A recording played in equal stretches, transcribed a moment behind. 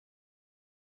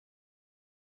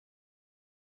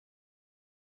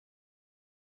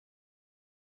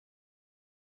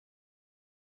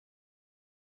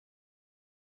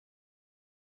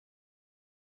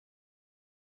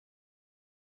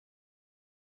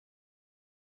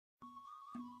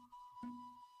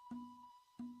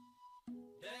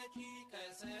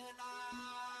ሰላም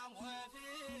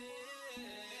ወፍቅር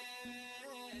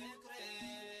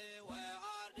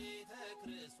ወአርዲተ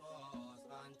ክርስቶስ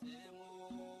አንትሙ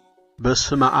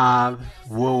በስመ አብ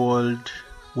ወወልድ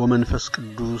ወመንፈስ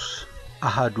ቅዱስ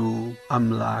አሐዱ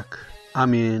አምላክ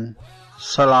አሜን።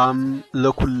 ሰላም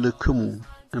ለኩልክሙ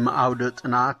እምአውደ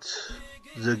ጥናት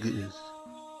ዘግዕዝ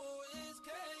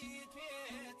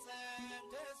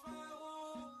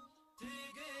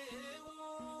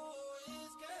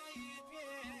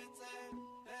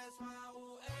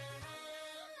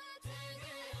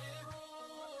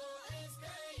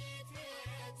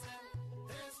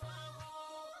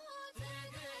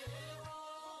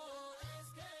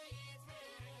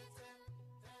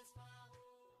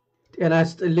ጤና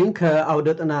ይስጥልኝ። ከአውደ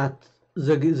ጥናት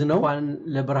ዘግዕዝ ነው። ዋን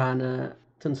ለብርሃነ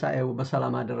ትንሣኤው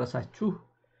በሰላም አደረሳችሁ።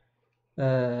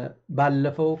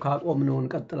 ባለፈው ካቆምነው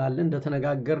እንቀጥላለን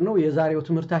እንደተነጋገርነው። የዛሬው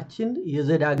ትምህርታችን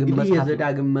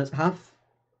የዘዳግም መጽሐፍ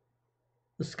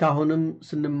እስካሁንም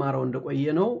ስንማረው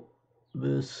እንደቆየነው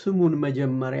ስሙን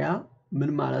መጀመሪያ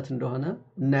ምን ማለት እንደሆነ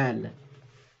እናያለን።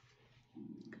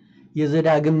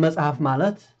 የዘዳግም መጽሐፍ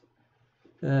ማለት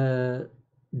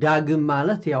ዳግም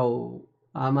ማለት ያው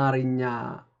አማርኛ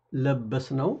ለበስ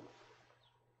ነው።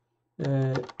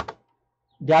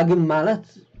 ዳግም ማለት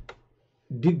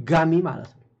ድጋሚ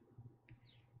ማለት ነው።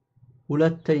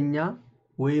 ሁለተኛ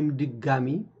ወይም ድጋሚ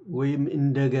ወይም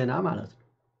እንደገና ማለት ነው።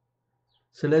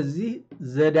 ስለዚህ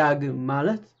ዘዳግም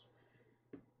ማለት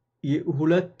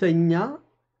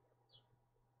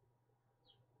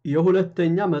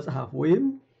የሁለተኛ መጽሐፍ ወይም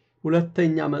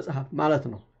ሁለተኛ መጽሐፍ ማለት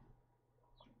ነው።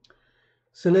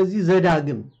 ስለዚህ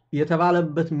ዘዳግም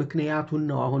የተባለበት ምክንያቱን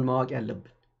ነው አሁን ማወቅ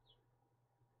ያለብን።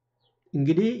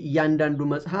 እንግዲህ እያንዳንዱ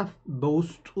መጽሐፍ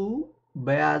በውስጡ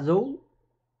በያዘው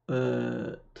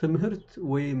ትምህርት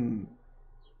ወይም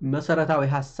መሰረታዊ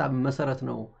ሐሳብ መሰረት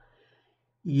ነው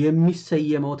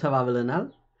የሚሰየመው ተባብለናል።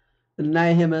 እና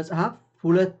ይሄ መጽሐፍ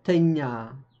ሁለተኛ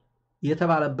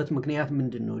የተባለበት ምክንያት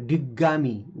ምንድነው? ድጋሚ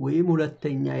ወይም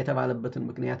ሁለተኛ የተባለበትን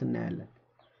ምክንያት እናያለን።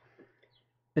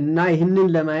 እና ይህንን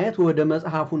ለማየት ወደ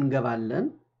መጽሐፉ እንገባለን።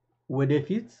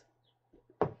 ወደፊት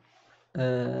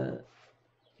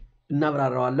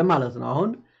እናብራራዋለን ማለት ነው።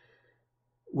 አሁን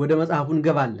ወደ መጽሐፉ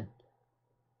እንገባለን።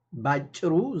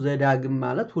 ባጭሩ ዘዳግም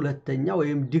ማለት ሁለተኛ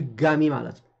ወይም ድጋሚ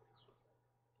ማለት ነው።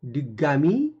 ድጋሚ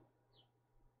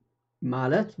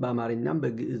ማለት በአማርኛም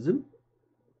በግዕዝም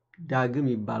ዳግም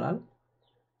ይባላል።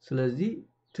 ስለዚህ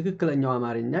ትክክለኛው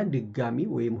አማርኛ ድጋሚ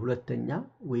ወይም ሁለተኛ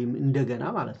ወይም እንደገና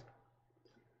ማለት ነው።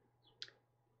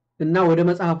 እና ወደ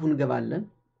መጽሐፉ እንገባለን።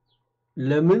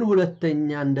 ለምን ሁለተኛ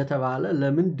እንደተባለ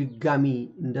ለምን ድጋሚ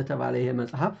እንደተባለ ይሄ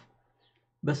መጽሐፍ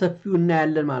በሰፊው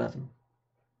እናያለን ማለት ነው።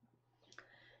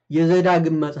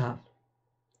 የዘዳግም መጽሐፍ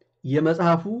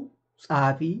የመጽሐፉ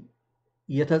ጸሐፊ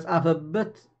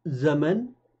የተጻፈበት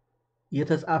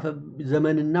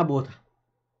ዘመንና ቦታ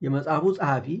የመጽሐፉ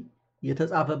ጸሐፊ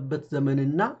የተጻፈበት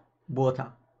ዘመንና ቦታ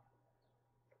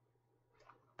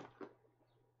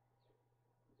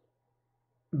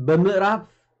በምዕራፍ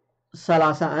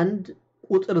 31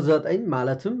 ቁጥር 9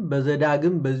 ማለትም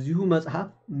በዘዳግም በዚሁ መጽሐፍ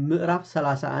ምዕራፍ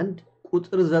 31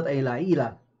 ቁጥር 9 ላይ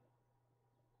ይላል፣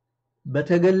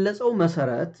 በተገለጸው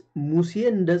መሰረት ሙሴ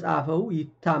እንደጻፈው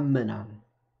ይታመናል።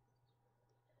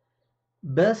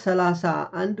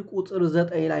 በ31 ቁጥር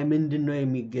 9 ላይ ምንድነው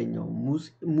የሚገኘው?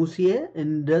 ሙሴ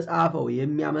እንደጻፈው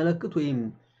የሚያመለክት ወይም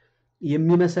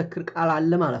የሚመሰክር ቃል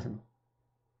አለ ማለት ነው።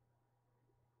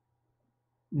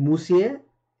 ሙሴ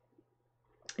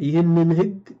ይህንን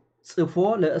ሕግ ጽፎ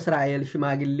ለእስራኤል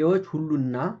ሽማግሌዎች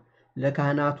ሁሉና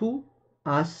ለካህናቱ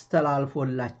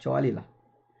አስተላልፎላቸዋል ይላል።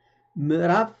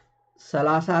 ምዕራፍ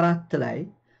 34 ላይ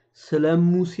ስለ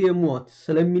ሙሴ ሞት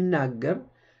ስለሚናገር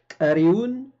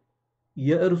ቀሪውን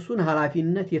የእርሱን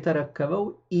ኃላፊነት የተረከበው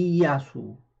ኢያሱ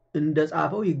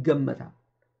እንደጻፈው ይገመታል።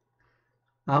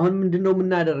 አሁን ምንድነው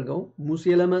የምናደርገው? ሙሴ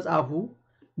ለመጻፉ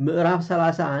ምዕራፍ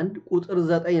 31 ቁጥር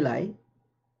 9 ላይ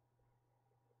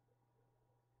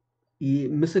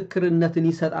ምስክርነትን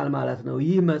ይሰጣል ማለት ነው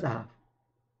ይህ መጽሐፍ።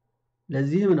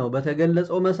 ለዚህም ነው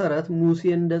በተገለጸው መሰረት ሙሴ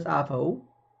እንደጻፈው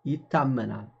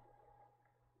ይታመናል።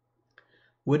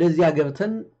 ወደዚያ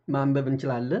ገብተን ማንበብ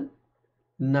እንችላለን።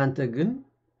 እናንተ ግን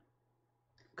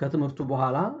ከትምህርቱ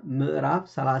በኋላ ምዕራፍ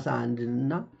 31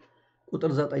 እና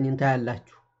ቁጥር 9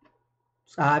 ታያላችሁ።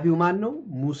 ጸሐፊው ማን ነው?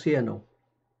 ሙሴ ነው።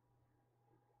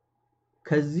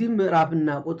 ከዚህ ምዕራፍና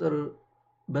ቁጥር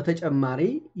በተጨማሪ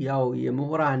ያው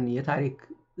የምሁራን የታሪክ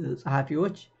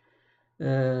ጸሐፊዎች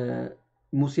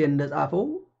ሙሴ እንደጻፈው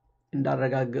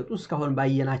እንዳረጋገጡ እስካሁን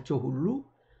ባየናቸው ሁሉ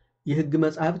የሕግ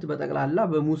መጻሕፍት በጠቅላላ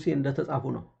በሙሴ እንደተጻፉ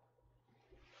ነው።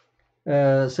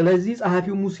 ስለዚህ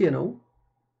ጸሐፊው ሙሴ ነው።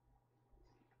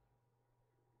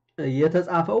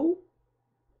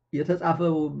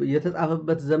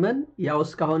 የተጻፈበት ዘመን ያው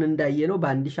እስካሁን እንዳየነው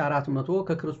በ1400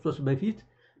 ከክርስቶስ በፊት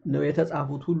ነው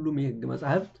የተጻፉት ሁሉም የሕግ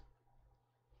መጻሕፍት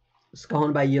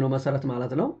እስካሁን ባየነው መሰረት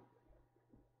ማለት ነው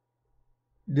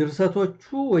ድርሰቶቹ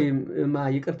ወይም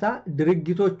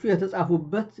ድርጊቶቹ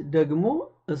የተጻፉበት ደግሞ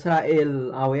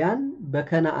እስራኤላውያን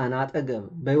በከነዓን አጠገብ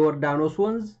በዮርዳኖስ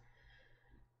ወንዝ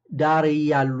ዳር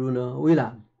ያሉ ነው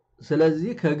ይላል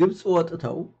ስለዚህ ከግብጽ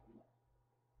ወጥተው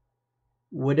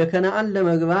ወደ ከነዓን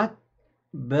ለመግባት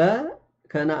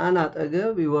በከነዓን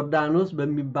አጠገብ ዮርዳኖስ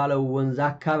በሚባለው ወንዝ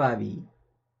አካባቢ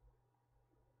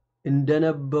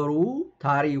እንደነበሩ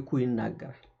ታሪኩ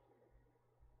ይናገራል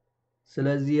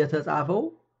ስለዚህ የተጻፈው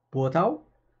ቦታው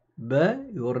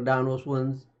በዮርዳኖስ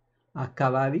ወንዝ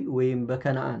አካባቢ ወይም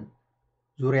በከነዓን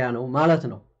ዙሪያ ነው ማለት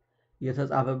ነው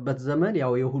የተጻፈበት ዘመን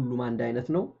ያው የሁሉም አንድ አይነት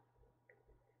ነው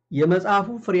የመጽሐፉ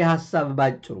ፍሬ ሐሳብ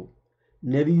ባጭሩ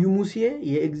ነብዩ ሙሴ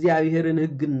የእግዚአብሔርን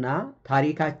ሕግና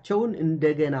ታሪካቸውን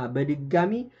እንደገና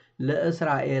በድጋሚ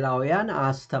ለእስራኤላውያን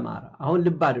አስተማረ አሁን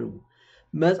ልብ አድርጉ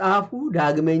መጽሐፉ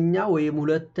ዳግመኛ ወይም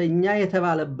ሁለተኛ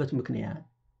የተባለበት ምክንያት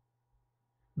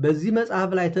በዚህ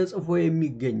መጽሐፍ ላይ ተጽፎ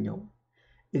የሚገኘው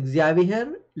እግዚአብሔር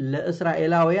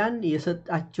ለእስራኤላውያን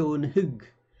የሰጣቸውን ሕግ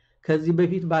ከዚህ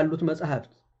በፊት ባሉት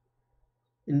መጽሐፍት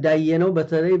እንዳየነው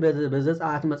በተለይ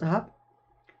በዘጸአት መጽሐፍ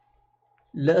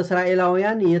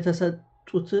ለእስራኤላውያን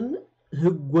የተሰጡትን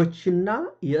ሕጎችና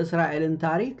የእስራኤልን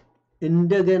ታሪክ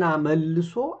እንደገና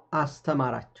መልሶ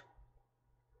አስተማራቸው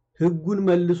ሕጉን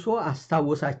መልሶ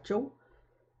አስታወሳቸው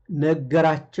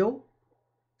ነገራቸው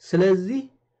ስለዚህ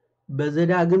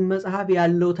በዘዳግም መጽሐፍ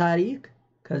ያለው ታሪክ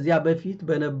ከዚያ በፊት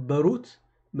በነበሩት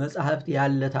መጽሐፍት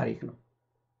ያለ ታሪክ ነው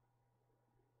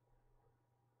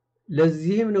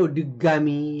ለዚህም ነው ድጋሚ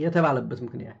የተባለበት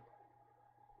ምክንያት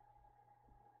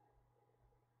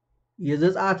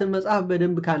የዘጸአትን መጽሐፍ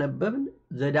በደንብ ካነበብን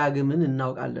ዘዳግምን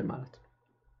እናውቃለን ማለት ነው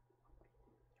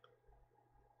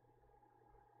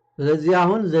ስለዚህ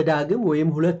አሁን ዘዳግም ወይም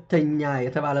ሁለተኛ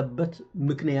የተባለበት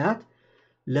ምክንያት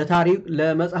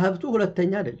ለመጽሐፍቱ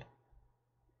ሁለተኛ አይደለም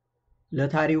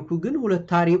ለታሪኩ ግን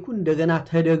ታሪኩ እንደገና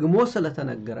ተደግሞ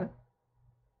ስለተነገረ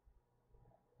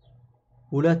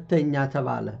ሁለተኛ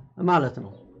ተባለ ማለት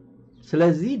ነው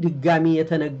ስለዚህ ድጋሚ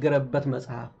የተነገረበት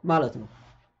መጽሐፍ ማለት ነው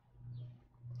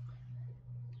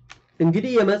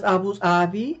እንግዲህ የመጽሐፉ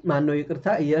ጸሐፊ ማን ነው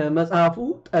የመጽሐፉ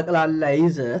ጠቅላላ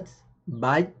ይዘት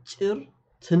ባጭር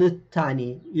ትንታኔ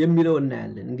የሚለው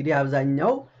እናያለን እንግዲህ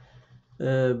አብዛኛው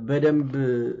በደንብ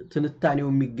ትንታኔው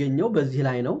የሚገኘው በዚህ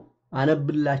ላይ ነው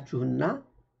አነብላችሁና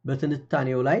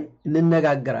በትንታኔው ላይ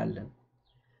እንነጋገራለን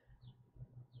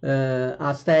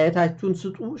አስተያየታችሁን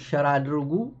ስጡ ሸር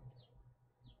አድርጉ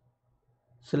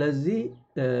ስለዚህ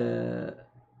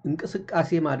እንቅስቃሴ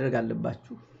ማድረግ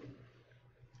አለባችሁ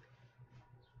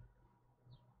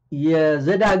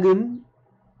የዘዳግም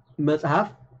መጽሐፍ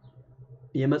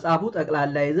የመጽሐፉ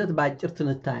ጠቅላላ ይዘት ባጭር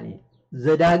ትንታኔ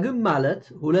ዘዳግም ማለት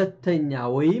ሁለተኛ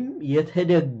ወይም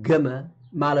የተደገመ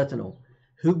ማለት ነው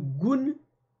ሕጉን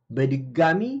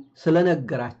በድጋሚ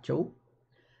ስለነገራቸው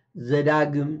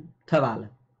ዘዳግም ተባለ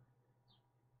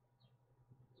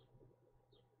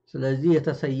ስለዚህ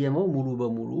የተሰየመው ሙሉ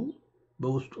በሙሉ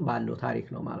በውስጡ ባለው ታሪክ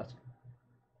ነው ማለት ነው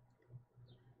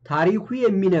ታሪኩ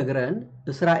የሚነግረን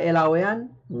እስራኤላውያን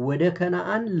ወደ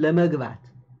ከነዓን ለመግባት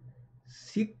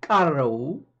ሲቃረው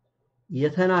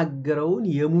የተናገረውን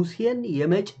የሙሴን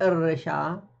የመጨረሻ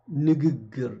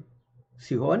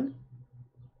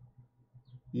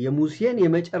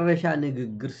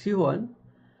ንግግር ሲሆን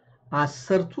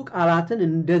አሰርቱ ቃላትን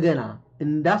እንደገና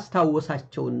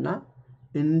እንዳስታወሳቸውና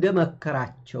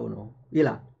እንደመከራቸው ነው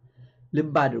ይላል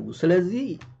ልብ አድርጉ ስለዚህ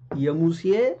የሙሴ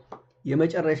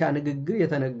የመጨረሻ ንግግር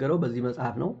የተነገረው በዚህ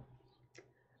መጽሐፍ ነው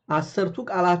አሰርቱ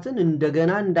ቃላትን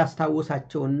እንደገና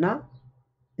እንዳስታወሳቸውና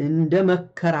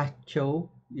እንደመከራቸው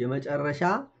የመጨረሻ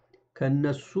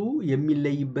ከነሱ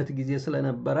የሚለይበት ጊዜ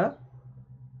ስለነበረ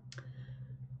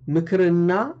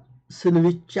ምክርና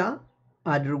ስንብቻ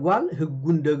አድርጓል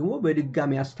ሕጉን ደግሞ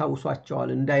በድጋሚ ያስታውሷቸዋል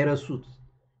እንዳይረሱት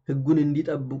ሕጉን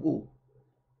እንዲጠብቁ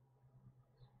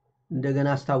እንደገና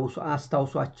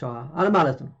አስታውሷቸዋል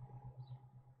ማለት ነው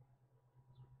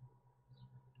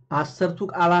አሰርቱ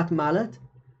ቃላት ማለት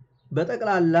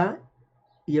በጠቅላላ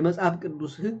የመጽሐፍ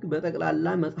ቅዱስ ሕግ በጠቅላላ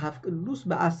መጽሐፍ ቅዱስ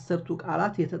በአሰርቱ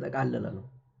ቃላት የተጠቃለለ ነው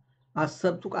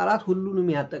አሰርቱ ቃላት ሁሉንም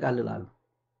ያጠቃልላሉ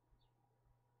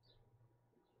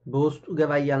በውስጡ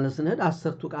ገባያልን ስንሄድ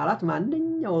አሰርቱ ቃላት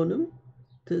ማንኛውንም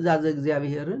ትእዛዝ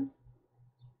እግዚአብሔርን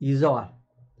ይዘዋል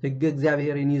ሕግ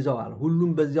እግዚአብሔርን ይዘዋል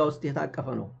ሁሉም በዚያ ውስጥ የታቀፈ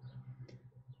ነው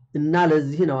እና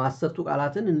ለዚህ ነው አሰርቱ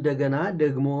ቃላትን እንደገና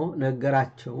ደግሞ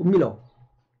ነገራቸው የሚለው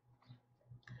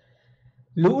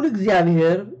ልዑል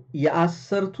እግዚአብሔር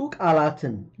የአሰርቱ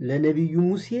ቃላትን ለነብዩ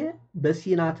ሙሴ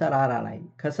በሲና ተራራ ላይ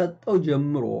ከሰጠው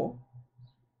ጀምሮ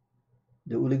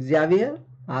ልዑል እግዚአብሔር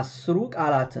አስሩ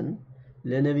ቃላትን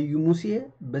ለነብዩ ሙሴ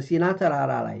በሲና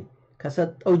ተራራ ላይ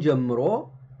ከሰጠው ጀምሮ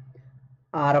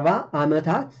 40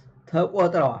 ዓመታት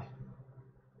ተቆጥረዋል።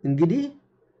 እንግዲህ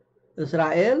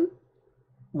እስራኤል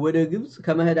ወደ ግብጽ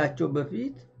ከመሄዳቸው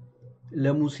በፊት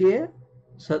ለሙሴ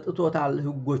ሰጥቶታል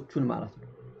ህጎቹን ማለት ነው።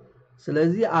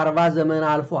 ስለዚህ 40 ዘመን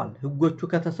አልፏል ህጎቹ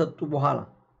ከተሰጡ በኋላ።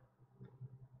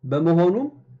 በመሆኑም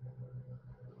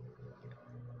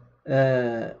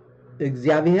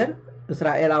እግዚአብሔር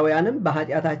እስራኤላውያንም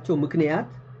በኃጢያታቸው ምክንያት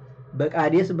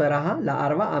በቃዴስ በረሃ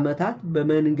ለ40 ዓመታት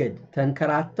በመንገድ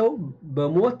ተንከራተው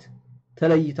በሞት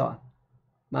ተለይተዋል።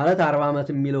 ማለት 40 ዓመት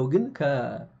የሚለው ግን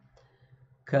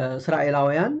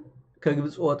ከእስራኤላውያን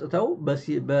ከግብጽ ወጥተው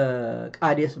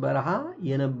በቃዴስ በረሃ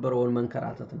የነበረውን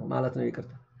መንከራተት ነው ማለት ነው።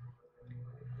 ይቅርታ።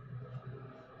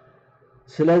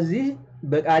 ስለዚህ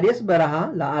በቃዴስ በረሃ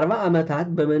ለ40 ዓመታት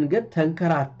በመንገድ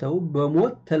ተንከራተው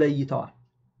በሞት ተለይተዋል።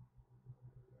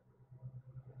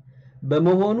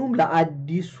 በመሆኑም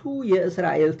ለአዲሱ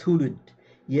የእስራኤል ትውልድ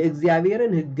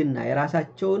የእግዚአብሔርን ህግና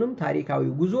የራሳቸውንም ታሪካዊ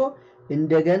ጉዞ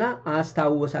እንደገና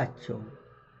አስታወሳቸው።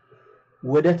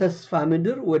 ወደ ተስፋ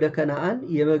ምድር ወደ ከነዓን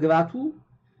የመግባቱ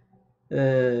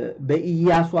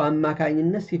በኢያሱ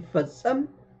አማካኝነት ሲፈጸም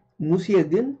ሙሴ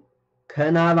ግን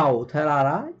ከናባው ተራራ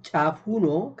ጫፍ ሆኖ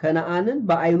ከነዓንን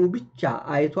በአይኑ ብቻ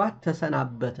አይቷት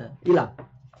ተሰናበተ ይላል።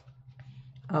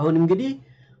 አሁን እንግዲህ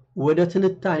ወደ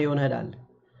ትንታኔው እንሄዳለን።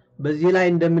 በዚህ ላይ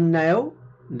እንደምናየው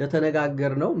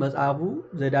እንደተነጋገርነው መጽሐፉ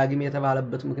ዘዳግም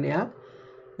የተባለበት ምክንያት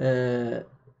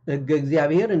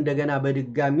እግዚአብሔር እንደገና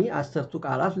በድጋሚ አስርቱ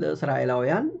ቃላት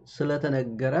ለእስራኤላውያን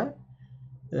ስለተነገረ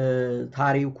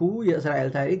ታሪኩ የእስራኤል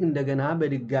ታሪክ እንደገና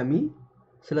በድጋሚ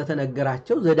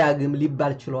ስለተነገራቸው ዘዳግም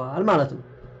ሊባል ችሏል ማለት ነው።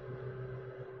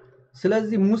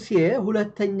 ስለዚህ ሙሴ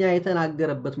ሁለተኛ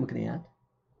የተናገረበት ምክንያት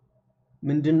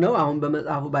ምንድነው? አሁን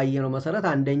በመጽሐፉ ባየነው መሰረት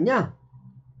አንደኛ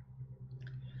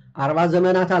 40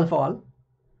 ዘመናት አልፈዋል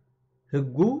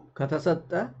ህጉ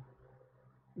ከተሰጠ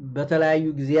በተለያዩ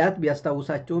ጊዜያት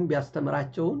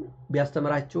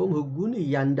ቢያስተምራቸውም ህጉን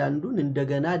እያንዳንዱን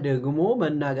እንደገና ደግሞ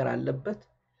መናገር አለበት።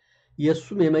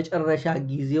 የሱም የመጨረሻ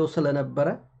ጊዜው ስለነበረ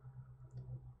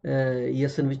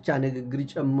የስንብቻ ንግግር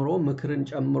ጨምሮ ምክርን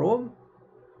ጨምሮ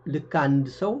ልክ አንድ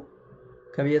ሰው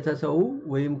ከቤተሰቡ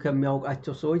ወይም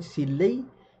ከሚያውቃቸው ሰዎች ሲለይ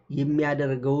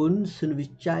የሚያደርገውን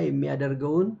ስንብቻ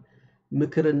የሚያደርገውን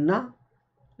ምክርና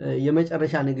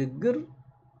የመጨረሻ ንግግር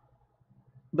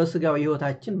በስጋው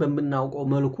ህይወታችን በመናውቀው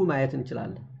መልኩ ማየት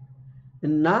እንችላለን።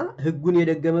 እና ህጉን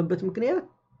የደገመበት ምክንያት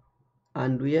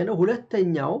አንዱ የነው።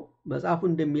 ሁለተኛው መጽሐፉ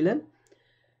እንደሚለን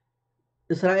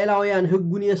እስራኤላውያን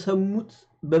ህጉን የሰሙት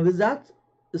በብዛት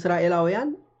እስራኤላውያን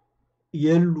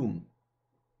የሉም፣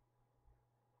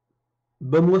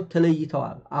 በሞት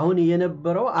ተለይተዋል። አሁን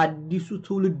የነበረው አዲሱ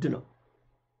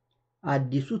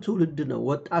ትውልድ ነው።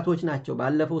 ወጣቶች ናቸው።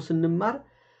 ባለፈው ስንማር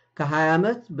ከ20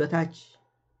 ዓመት በታች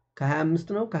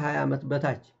ከ25 ነው ከ20 ዓመት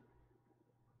በታች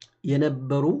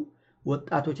የነበሩ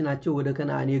ወጣቶች ናቸው ወደ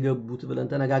ከነዓን የገቡት ብለን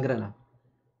ተነጋግረናል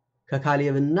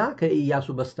ከካሌብና ከኢያሱ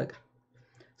በስተቀር።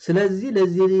 ስለዚህ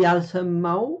ለዚህ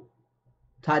ያልሰማው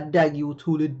ታዳጊው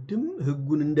ትውልድም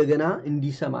ህጉን እንደገና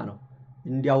እንዲሰማ ነው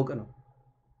እንዲያውቅ ነው።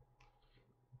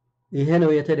 ይሄ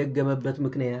ነው የተደገመበት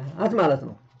ምክንያት ማለት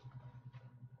ነው።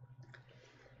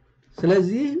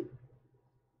 ስለዚህ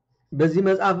በዚህ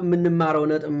መጽሐፍ የምንማረው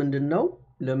ነጥብ ምንድነው?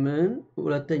 ለምን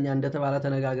ሁለተኛ እንደተባለ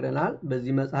ተነጋግረናል።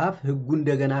 በዚህ መጽሐፍ ህጉ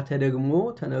እንደገና ተደግሞ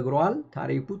ተነግሯል፣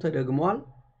 ታሪኩ ተደግሟል።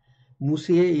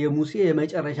 የሙሴ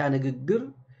የመጨረሻ ንግግር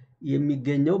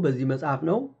የሚገኘው በዚህ መጽሐፍ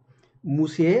ነው።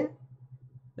 ሙሴ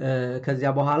ከዚያ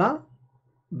በኋላ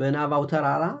በናባው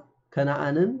ተራራ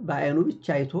ከነዓንን በአይኑ ብቻ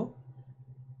አይቶ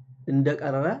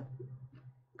እንደቀረረ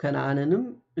ከነዓንንም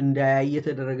እንዳያየ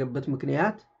የተደረገበት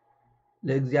ምክንያት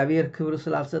ለእግዚአብሔር ክብር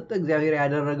ስላልሰጠ እግዚአብሔር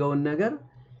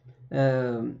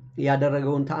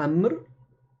ያደረገውን ተአምር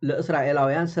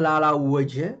ለእስራኤላውያን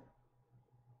ስላላወጀ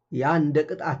ያ እንደ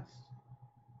ቅጣት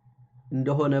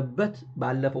እንደሆነበት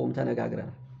ባለፈውም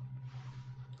ተነጋግረናል።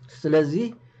 ስለዚህ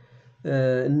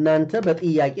እናንተ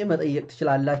በጥያቄ መጠየቅ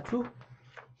ትችላላችሁ።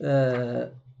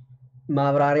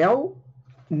 ማብራሪያው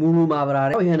ሙሉ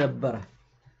ማብራሪያው ይሄ ነበር።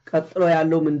 ቀጥሎ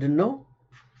ያለው ምንድነው?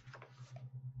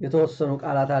 የተወሰኑ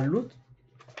ቃላት አሉት።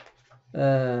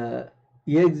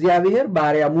 የእግዚአብሔር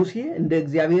ባሪያ ሙሴ እንደ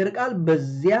እግዚአብሔር ቃል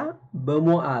በዚያ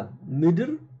በሞዓብ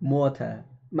ምድር ሞተ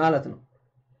ማለት ነው።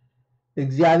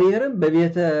 እግዚአብሔርም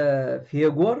በቤተ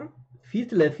ፌጎር ፊት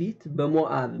ለፊት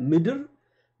በሞዓብ ምድር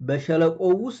በሸለቆ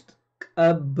ውስጥ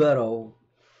ቀበረው።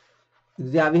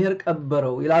 እግዚአብሔር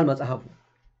ቀበረው ይላል መጽሐፉ።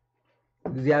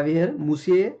 እግዚአብሔር ሙሴ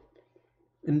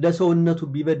እንደ ሰውነቱ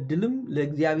ቢበድልም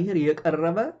ለእግዚአብሔር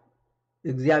የቀረበ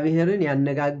እግዚአብሔርን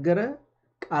ያነጋገረ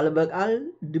ቃል በቃል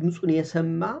ድምጹን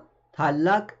የሰማ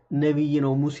ታላቅ ነብይ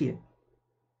ነው ሙሴ።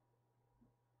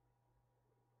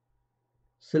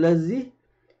 ስለዚህ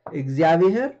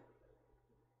እግዚአብሔር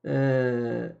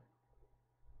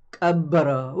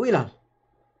ቀበረው ይላል።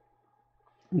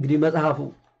 እንግዲህ መጽሐፉ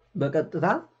በቀጥታ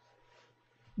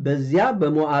በዚያ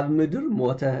በሞዓብ ምድር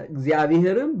ሞተ፣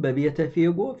 እግዚአብሔርም በቤተ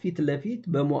ፌጎ ፊት ለፊት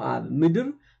በሞዓብ ምድር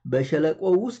በሸለቆ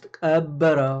ውስጥ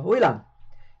ቀበረው ይላል።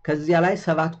 ከዚያ ላይ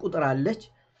 7 ቁጥር አለች።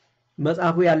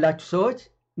 መጽሐፉ ያላችሁ ሰዎች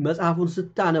መጽሐፉን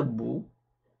ስታነቡ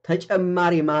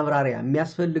ተጨማሪ ማብራሪያ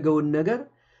የሚያስፈልገውን ነገር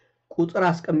ቁጥር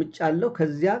አስቀምጫለሁ።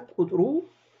 ከዚያ ቁጥሩ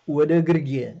ወደ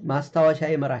ግርጌ ማስታወሻ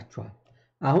ይመራችኋል።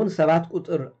 አሁን 7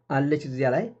 ቁጥር አለች እዚያ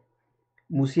ላይ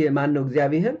ሙሴ ማን ነው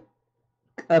እግዚአብሔር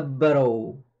ቀበረው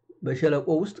በሸለቆ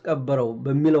ውስጥ ቀበረው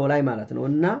በሚለው ላይ ማለት ነው።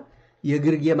 እና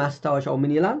የግርጌ ማስታወሻው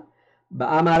ምን ይላል?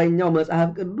 በአማርኛው መጽሐፍ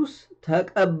ቅዱስ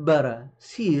ተቀበረ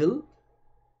ሲል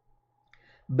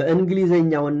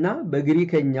በእንግሊዘኛውና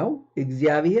በግሪከኛው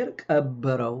እግዚአብሔር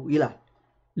ቀበረው ይላል።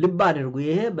 ልብ አድርጉ፣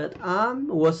 ይሄ በጣም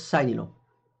ወሳኝ ነው።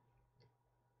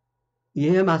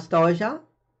 ይሄ ማስታወሻ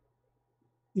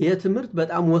ይሄ ትምህርት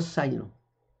በጣም ወሳኝ ነው።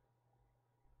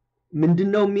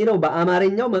 ምንድነው የሚለው?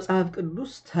 በአማርኛው መጽሐፍ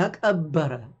ቅዱስ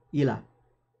ተቀበረ ይላል።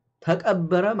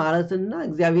 ተቀበረ ማለትና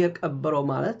እግዚአብሔር ቀበረው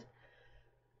ማለት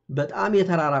በጣም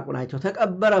የተራራቁ ናቸው።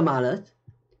 ተቀበረ ማለት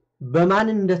በማን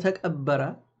እንደተቀበረ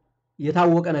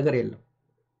የታወቀ ነገር የለም።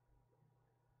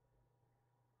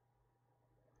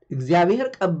 እግዚአብሔር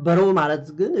ቀበረው ማለት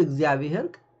ግን እግዚአብሔር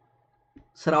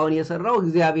ስራውን የሰራው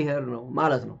እግዚአብሔር ነው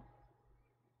ማለት ነው።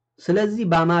 ስለዚህ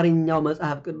በአማርኛው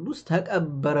መጽሐፍ ቅዱስ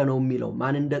ተቀበረ ነው የሚለው፣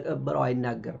 ማን እንደቀበረው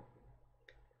አይናገርም።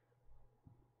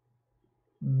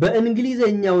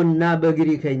 በእንግሊዘኛውና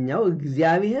በግሪከኛው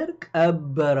እግዚአብሔር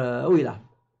ቀበረው ይላል።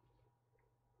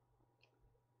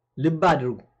 ልብ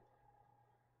አድርጉ።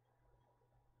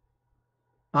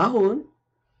 አሁን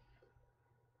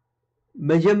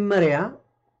መጀመሪያ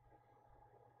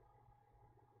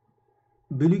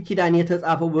ብሉይ ኪዳን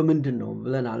የተጻፈው በምንድን ነው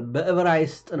ብለናል?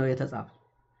 በዕብራይስጥ ነው የተጻፈው።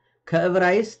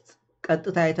 ከዕብራይስጥ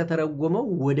ቀጥታ የተተረጎመው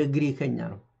ወደ ግሪከኛ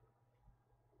ነው።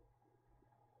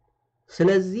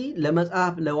 ስለዚህ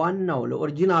ለመጽሐፍ ለዋናው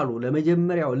ለኦሪጂናሉ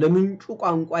ለመጀመሪያው ለምንጩ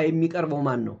ቋንቋ የሚቀርበው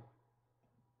ማን ነው?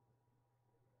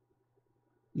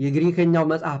 የግሪከኛው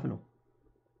መጽሐፍ ነው።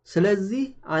 ስለዚህ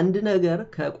አንድ ነገር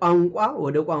ከቋንቋ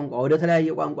ወደ ቋንቋ ወደ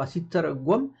ተለያየ ቋንቋ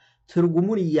ሲተረጎም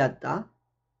ትርጉሙን እያጣ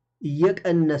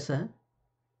እየቀነሰ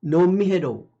ነው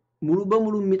የሚሄደው፣ ሙሉ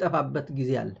በሙሉ የሚጠፋበት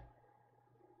ጊዜ አለ።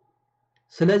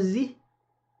 ስለዚህ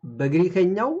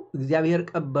በግሪከኛው እግዚአብሔር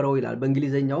ቀበረው ይላል፣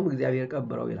 በእንግሊዘኛውም እግዚአብሔር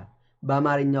ቀበረው ይላል፣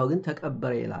 በአማርኛው ግን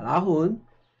ተቀበረ ይላል። አሁን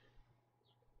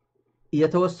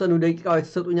የተወሰኑ ደቂቃዎች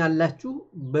ተሰጡኛላችሁ።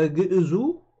 በግዕዙ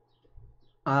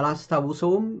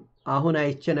አላስታውሰውም፣ አሁን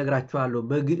አይቼ ነግራችኋለሁ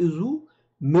በግዕዙ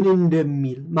ምን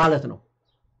እንደሚል ማለት ነው።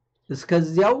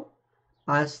 እስከዚያው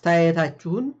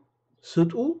አስተያየታችሁን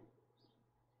ስጡ፣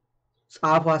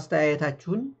 ጻፉ።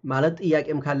 አስተያየታችሁን ማለት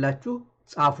ጥያቄም ካላችሁ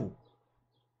ጻፉ።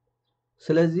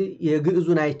 ስለዚህ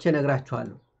የግዕዙን አይቼ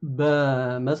ነግራችኋለሁ።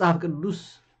 በመጽሐፍ ቅዱስ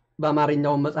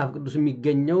በአማርኛው መጽሐፍ ቅዱስ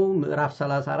የሚገኘው ምዕራፍ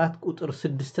 34 ቁጥር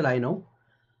 6 ላይ ነው።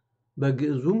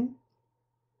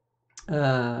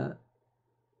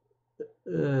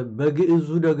 በግዕዙ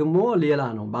ደግሞ ሌላ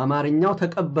ነው። በአማርኛው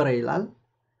ተቀበረ ይላል፣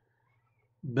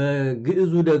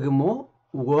 በግዕዙ ደግሞ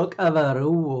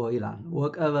ወቀበርው ይላል።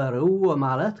 ወቀበርው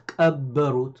ማለት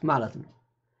ቀበሩት ማለት ነው።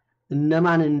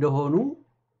 እነማን እንደሆኑ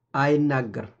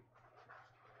አይናገርም።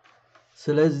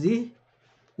 ስለዚህ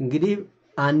እንግዲህ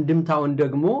አንድምታውን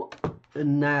ደግሞ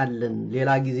እናያለን ሌላ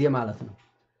ጊዜ ማለት ነው።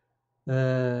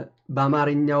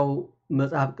 በአማርኛው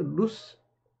መጽሐፍ ቅዱስ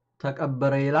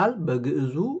ተቀበረ ይላል፣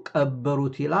 በግዕዙ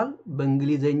ቀበሩት ይላል፣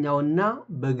 በእንግሊዘኛውና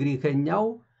በግሪከኛው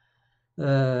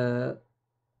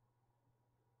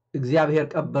እግዚአብሔር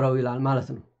ቀበረው ይላል ማለት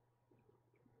ነው።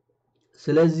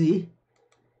 ስለዚህ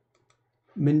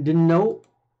ምንድነው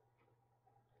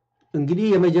እንግዲህ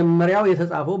የመጀመሪያው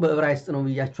የተጻፈው በዕብራይስጥ ነው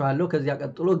ብያችኋለሁ። ከዚያ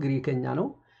ቀጥሎ ግሪከኛ ነው።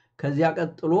 ከዚያ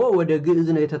ቀጥሎ ወደ ግዕዝ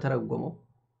ነው የተተረጎመው፣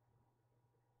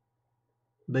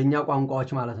 በእኛ ቋንቋዎች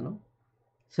ማለት ነው።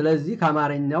 ስለዚህ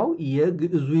ከአማርኛው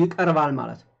የግዕዙ ይቀርባል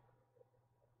ማለት ነው።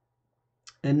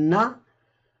 እና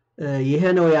ይሄ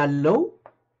ነው ያለው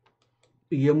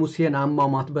የሙሴን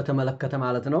አሟሟት በተመለከተ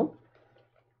ማለት ነው።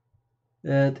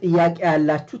 ጥያቄ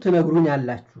ያላችሁ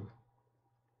ትነግሩኛላችሁ።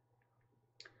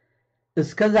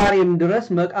 እስከዛሬም ድረስ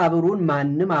መቃብሩን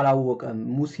ማንም አላወቀም።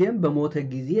 ሙሴም በሞተ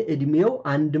ጊዜ እድሜው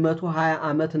 120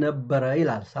 ዓመት ነበረ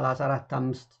ይላል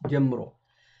 34:5 ጀምሮ።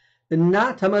 እና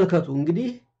ተመልከቱ እንግዲህ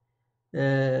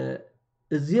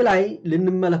እዚህ ላይ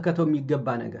ልንመለከተው የሚገባ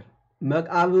ነገር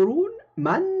መቃብሩን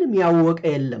ማንንም ያወቀ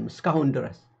የለም እስካሁን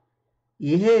ድረስ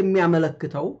ይሄ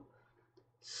የሚያመለክተው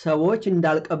ሰዎች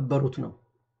እንዳልቀበሩት ነው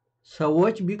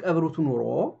ሰዎች ቢቀብሩት ኑሮ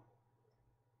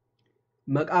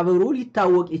መቃብሩ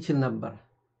ሊታወቅ ይችል ነበር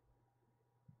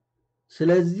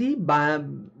ስለዚህ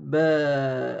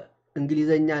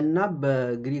በእንግሊዘኛና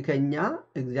በግሪከኛ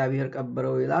እግዚአብሔር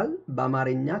ቀበረው ይላል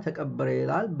በአማርኛ ተቀበረ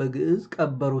ይላል በግዕዝ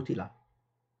ቀበሩት ይላል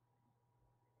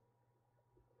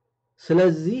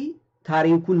ስለዚህ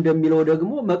ታሪኩ እንደሚለው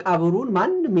ደግሞ መቃብሩን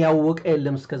ማንንም ያወቀ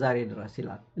የለም እስከዛሬ ድረስ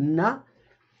ይላል እና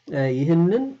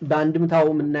ይህንን በአንድምታው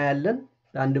እናያለን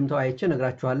በአንድምታው አይቼ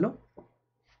ነግራችኋለሁ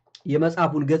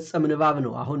የመጽሐፉን ገጽ ምንባብ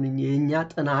ነው አሁን የኛ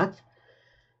ጥናት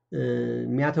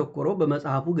የሚያተኩረው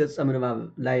በመጽሐፉ ገጽ ምንባብ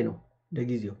ላይ ነው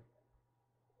ለጊዜው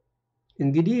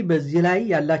እንግዲህ በዚህ ላይ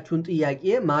ያላችሁን ጥያቄ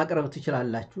ማቅረብ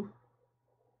ትችላላችሁ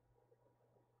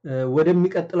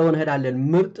ወደሚቀጥለው እንሄዳለን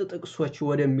ምርጥ ጥቅሶች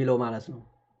ወደሚለው ማለት ነው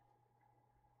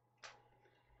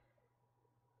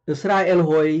እስራኤል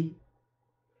ሆይ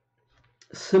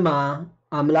ስማ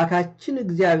አምላካችን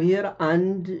እግዚአብሔር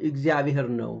አንድ እግዚአብሔር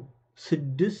ነው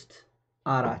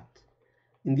 6:4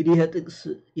 እንግዲህ የጥቅስ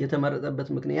የተመረጠበት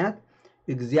ምክንያት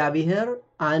እግዚአብሔር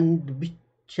አንድ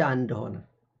ብቻ እንደሆነ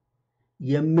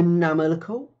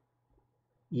የምናመልከው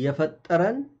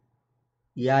የፈጠረን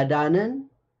ያዳነን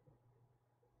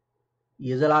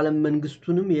የዘላለም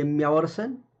መንግስቱንም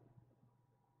የሚያወርሰን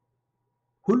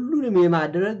ሁሉንም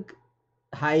የማድረግ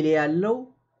ኃይል ያለው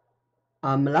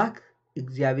አምላክ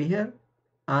እግዚአብሔር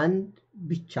አንድ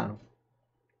ብቻ ነው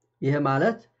ይሄ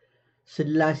ማለት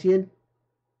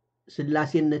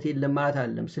ስላሴነት የለም ማለት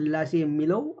አይደለም ስላሴ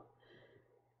የሚለው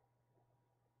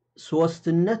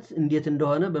ሶስትነት እንዴት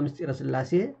እንደሆነ በምስጢረ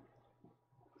ስላሴ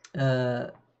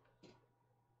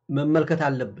መመልከት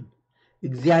አለብን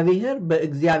እግዚአብሔር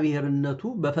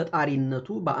በእግዚአብሔርነቱ በፈጣሪነቱ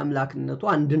በአምላክነቱ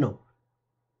አንድ ነው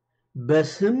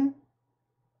በስም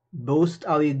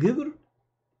በውስጣዊ ግብር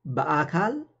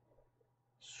በአካል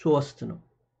ሶስት ነው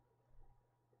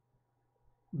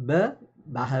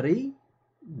በባህሪ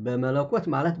በመለኮት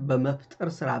ማለት በመፍጠር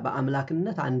ስራ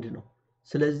በአምላክነት አንድ ነው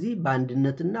ስለዚህ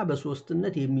በአንድነትና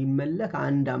በሶስትነት የሚመለክ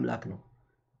አንድ አምላክ ነው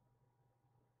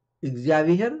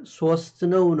እግዚአብሔር ሶስት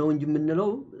ነው እንጂ ምንለው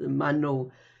ማን ነው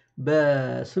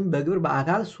በስም በግብር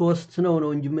በአካል ሶስት ነው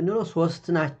እንጂ ምንለው ሶስት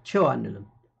ናቸው አንልም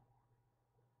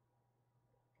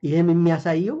ይሄም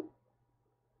የሚያሳየው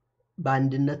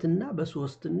በአንድነትና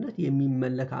በሶስትነት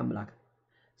የሚመለክ አምላክ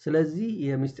ስለዚህ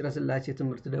የምስጢረ ስላሴ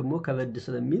ትምህርት ደግሞ ከበድ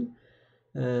ስለሚል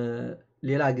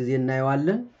ሌላ ጊዜ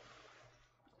እናየዋለን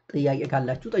ጥያቄ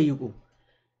ካላችሁ ጠይቁ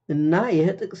እና ይሄ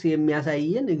ጥቅስ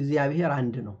የሚያሳየን እግዚአብሔር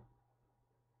አንድ ነው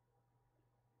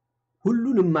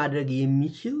ሁሉንም ማድረግ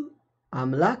የሚችል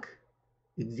አምላክ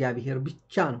እግዚአብሔር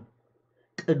ብቻ ነው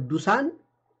ቅዱሳን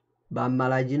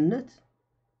በአማላጅነት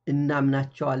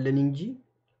እናምናቸዋለን እንጂ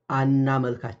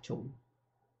አናመልካቸውም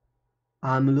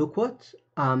አምልኮት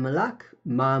አምላክ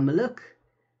ማምለክ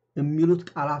የሚሉት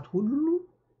ቃላት ሁሉ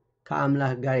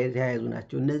ከአምላክ ጋር የተያያዙ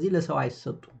ናቸው እነዚህ ለሰው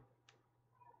አይሰጡም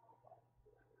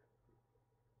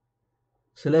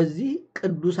ስለዚህ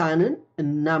ቅዱሳንን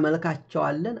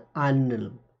እናመልካቸዋለን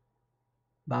አንልም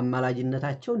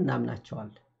በአማላጅነታቸው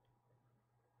እናምናቸዋለን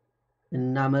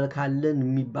እናመልካለን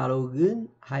የሚባለው ግን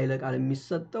ኃይለ ቃል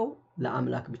የሚሰጠው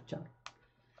ለአምላክ ብቻ ነው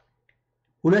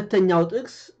ሁለተኛው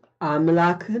ጥቅስ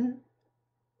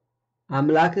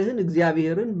አምላክህን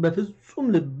እግዚአብሔርን በፍጹም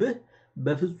ልብህ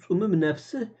በፍጹምም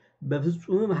ነፍስህ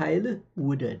በፍጹምም ኃይልህ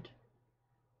ውደድ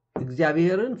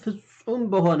እግዚአብሔርን ፍጹም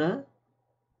በሆነ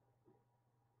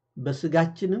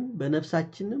በስጋችንም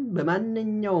በነፍሳችንም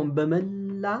በማንኛውም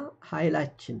በመላ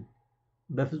ኃይላችን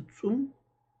በፍጹም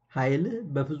ኃይልህ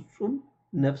በፍጹም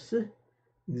ነፍስህ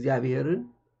እግዚአብሔርን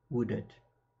ውደድ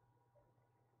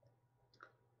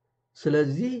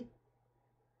ስለዚህ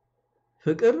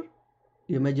ፍቅር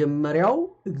የመጀመሪያው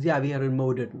እግዚአብሔርን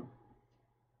መውደድ ነው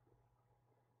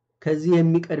ከዚህ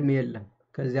የሚቀድም የለም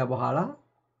ከዚያ በኋላ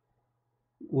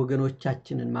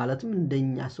ወገኖቻችንን ማለትም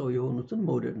እንደኛ ሰው የሆኑትን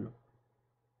መውደድ ነው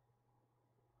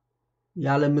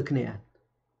ያለ ምክንያት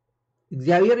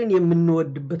እግዚአብሔርን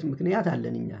የምንወድበት ምክንያት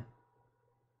አለንኛ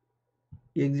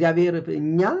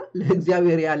እኛ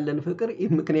ለእግዚአብሔር ያለን ፍቅር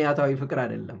ምክንያታዊ ፍቅር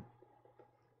አይደለም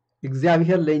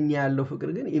እግዚአብሔር ለኛ ያለው ፍቅር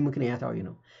ግን ምክንያታዊ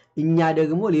ነው እኛ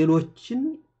ደግሞ ሌሎችን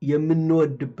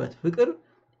የምንወድበት ፍቅር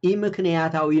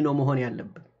ምክንያታዊ ነው መሆን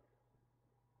ያለበት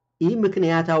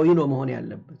ምክንያታዊ ነው መሆን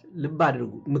ያለበት ልብ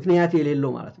አድርጉ ምክንያት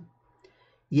የሌለው ማለት ነው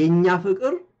የኛ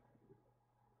ፍቅር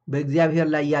በእግዚአብሔር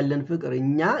ላይ ያለን ፍቅር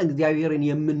እኛ እግዚአብሔርን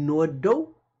የምንወደው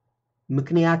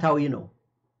ምክንያታዊ ነው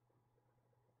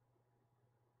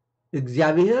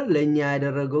እግዚአብሔር ለኛ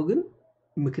ያደረገው ግን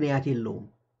ምክንያት የለውም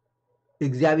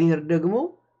እግዚአብሔር ደግሞ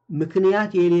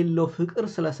ምክንያት የሌለው ፍቅር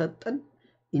ስለሰጠን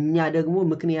እኛ ደግሞ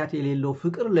ምክንያት የሌለው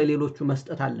ፍቅር ለሌሎቹ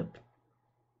መስጠት አለብን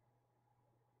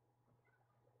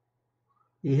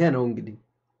ይሄ ነው እንግዲህ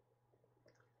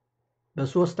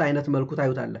በሶስት አይነት መልኩ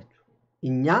ታዩታላችሁ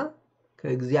እኛ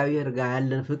ከእግዚአብሔር ጋር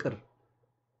ያለን ፍቅር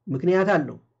ምክንያት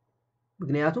አለው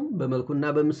ምክንያቱም በመልኩና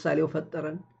በምሳሌው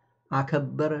ፈጠረን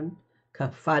አከበረን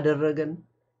ከፍ አደረገን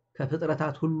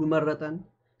ከፍጥረታት ሁሉ መረጠን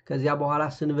ከዚያ በኋላ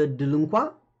ስንበድል እንኳን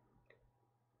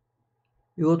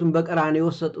ሕይወቱን በቀራንዮ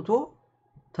ሰጥቶ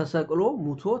ተሰቅሎ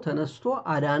ሙቶ ተነስቶ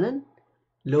አዳነን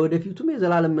ለወደፊቱም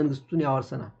የዘላለም መንግስቱን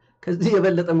ያወርሰናል ከዚህ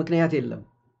የበለጠ ምክንያት የለም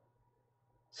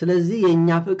ስለዚህ የኛ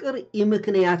ፍቅር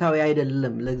ኢምክንያታዊ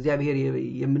አይደለም ለእግዚአብሔር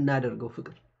የምናደርገው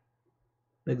ፍቅር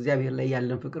በእግዚአብሔር ላይ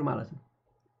ያለን ፍቅር ማለት ነው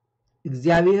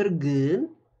እግዚአብሔር ግን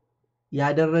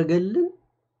ያደረገልን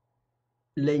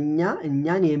ለኛ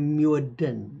እኛን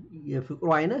የሚወደን የፍቅሩ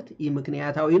አይነት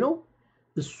ኢምክንያታዊ ነው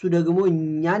እሱ ደግሞ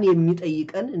እኛን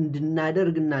የሚጠይቀን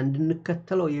እንድናደርግና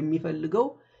እንድንከተለው የሚፈልገው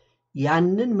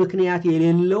ያንን ምክንያት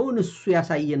የሌለውን እሱ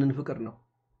ያሳየንን ፍቅር ነው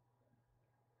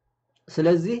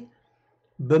ስለዚህ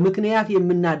በምክንያት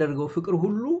የምናደርገው ፍቅር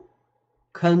ሁሉ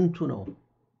ከንቱ ነው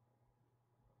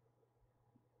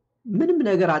ምንም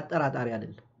ነገር አጠራጣሪ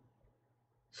አይደለም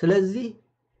ስለዚህ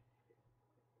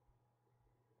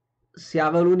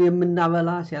ሲያበሉን የምናበላ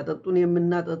ሲያጠጡን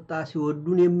የምናጠጣ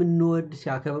ሲወዱን የምንወድ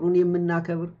ሲያከብሩን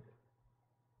የምናከብር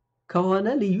ከሆነ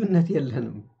ልዩነት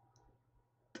የለንም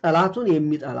ጠላቱን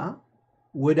የሚጠላ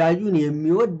ወዳጁን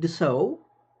የሚወድ ሰው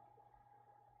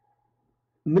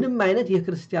ምንም አይነት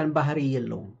የክርስቲያን ባህሪ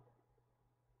የለውም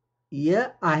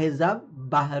የአህዛብ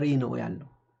ባህሪ ነው ያለው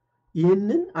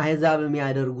ይህንን አህዛብም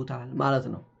ያደርጉታል ማለት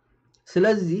ነው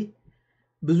ስለዚህ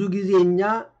ብዙ ጊዜኛ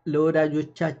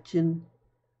ለወዳጆቻችን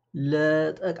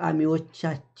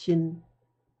ለጠቃሚዎቻችን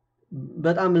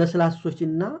በጣም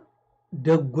ለስላሶችና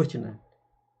ደጎች ነን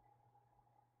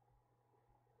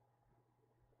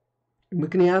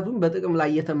ምክንያቱም በጥቅም ላይ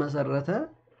የተመሰረተ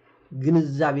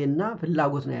ግንዛቤና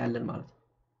ፍላጎት ነው ያለን ማለት ነው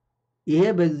ይሄ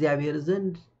በእግዚአብሔር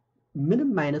ዘንድ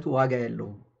ምንም አይነት ዋጋ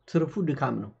የለውም ትርፉ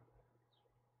ድካም ነው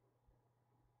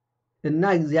እና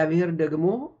እግዚአብሔር ደግሞ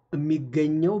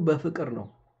የሚገኘው በፍቅር ነው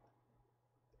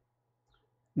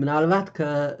ምናልባት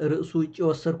ከርዕሱ ውጪ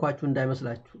ወሰርኳችሁ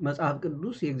እንዳይመስላችሁ መጽሐፍ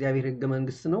ቅዱስ የእግዚአብሔር ሕገ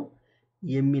መንግስት ነው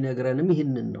የሚነግረንም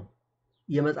ይህንን ነው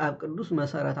የመጽሐፍ ቅዱስ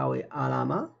መሰረታዊ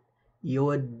ዓላማ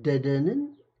የወደደንን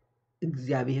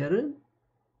እግዚአብሔርን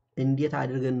እንዴት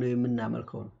አድርገን ነው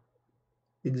የምናመልከው ነው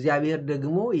እግዚአብሔር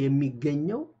ደግሞ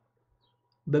የሚገኘው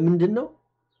በምንድነው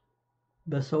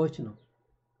በሰዎች ነው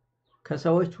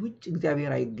ከሰዎች ውጭ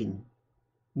እግዚአብሔር አይገኝም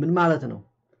ምን ማለት ነው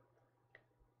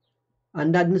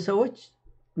አንዳንድ ሰዎች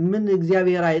ምን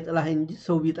እግዚአብሔር አይጥላህ እንጂ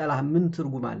ሰው ቢጠላህ ምን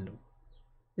ትርጉም አለው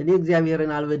እኔ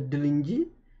እግዚአብሔርን አልበድል እንጂ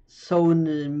ሰውን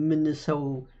ምን ሰው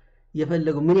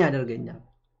የፈለገው ምን ያደርገኛል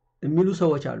የሚሉ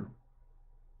ሰዎች አሉ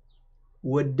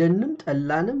ወደንም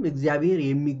ጠላንም እግዚአብሔር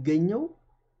የሚገኘው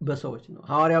በሰዎች ነው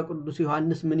ሐዋርያው ቅዱስ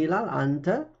ዮሐንስ ምን ይላል አንተ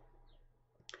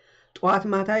ጧት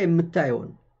ማታ የምታየውን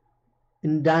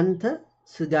እንዳንተ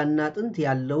ስጋና አጥንት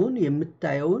ያለውን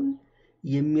የምታየውን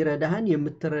የሚረዳህን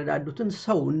የምትረዳዱትን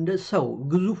ሰው እንደ ሰው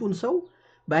ግዙፉን ሰው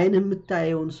በአይን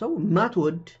የምታየውን ሰው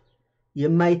ማትወድ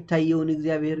የማይታየውን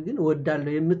እግዚአብሔር ግን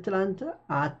ወዳለው የምትል አንተ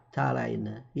አታላይ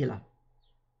ነህ ይላል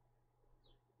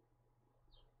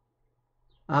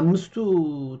አምስቱ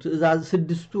ትእዛዝ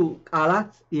ስድስቱ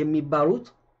ቃላት የሚባሉት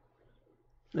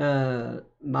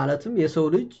ማለትም የሰው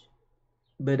ልጅ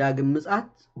በዳግም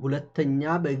ምጽአት ሁለተኛ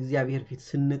በእግዚአብሔር ፊት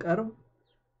ስንቀርብ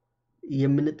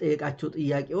የምንጠየቃቸው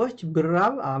ጥያቄዎች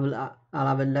ብራብ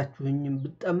አላበላችሁኝም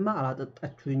ብጠማ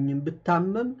አላጠጣችሁኝም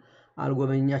ብታመም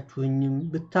አልጎበኛችሁኝም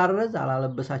ብታረዝ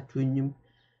አላለበሳችሁኝም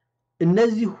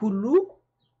እነዚህ ሁሉ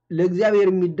ለእግዚአብሔር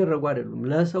የሚደረጉ አይደሉም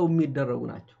ለሰው የሚደረጉ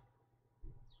ናቸው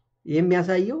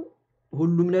የሚያሳየው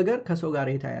ሁሉም ነገር ከሰው ጋር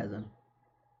የተያያዘ ነው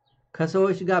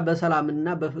ከሰዎች ጋር በሰላምና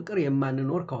በፍቅር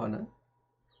የማንኖር ከሆነ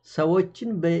ሰዎችን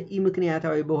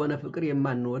በኢምክንያታዊ በሆነ ፍቅር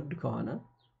የማንወድ ከሆነ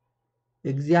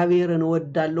እግዚአብሔርን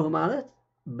ወዳለሁ ማለት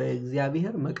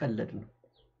በእግዚአብሔር መቀለድ ነው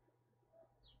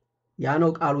ያ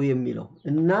ነው ቃሉ የሚለው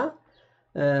እና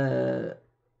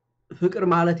ፍቅር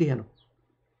ማለት ይሄ ነው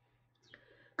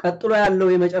ቀጥሎ ያለው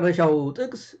የመጨረሻው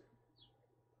ጥቅስ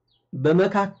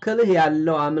በመካከልህ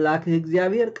ያለው አምላክህ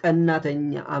እግዚአብሔር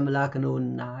ቀናተኛ አምላክ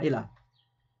ነውና ይላል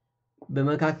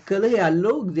በመካከልህ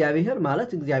ያለው እግዚአብሔር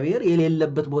ማለት እግዚአብሔር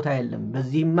የሌለበት ቦታ የለም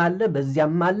በዚህም አለ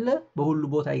በዚያም አለ በሁሉ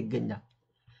ቦታ ይገኛል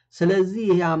ስለዚህ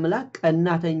ይሄ አምላክ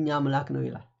ቀናተኛ አምላክ ነው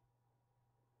ይላል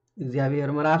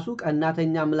እግዚአብሔር ራሱ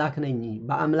ቀናተኛ አምላክ ነኝ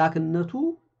በአምላክነቱ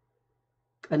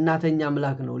ቀናተኛ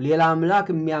አምላክ ነው ሌላ አምላክ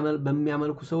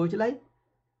በሚያመልኩ ሰዎች ላይ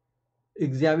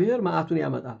እግዚአብሔር መዓቱን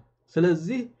ያመጣል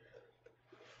ስለዚህ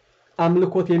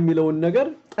አምልኮት የሚለውን ነገር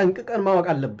ጠንቅቀን ማወቅ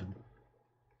አለብን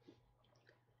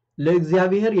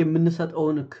ለእግዚአብሔር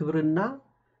የምንሰጠውን ክብርና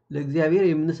ለእግዚአብሔር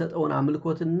የምንሰጠውን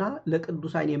አምልኮትና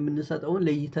ለቅዱሳን የምንሰጠውን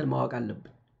ለይተን ማወቅ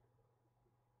አለብን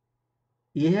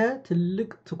ይሄ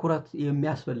ትልቅ ትኩረት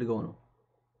የሚያስፈልገው ነው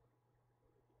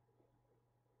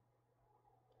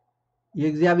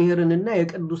የእግዚአብሔርንና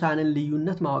የቅዱሳንን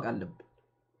ልዩነት ማወቅ አለብን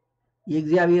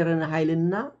የእግዚአብሔርን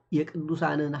ኃይልና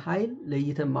የቅዱሳንን ኃይል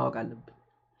ለይተን ማወቅ አለብን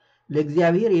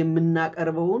ለእግዚአብሔር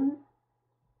የምናቀርበውን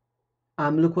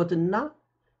አምልኮትና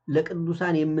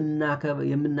ለቅዱሳን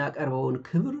የምናቀርበውን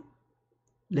ክብር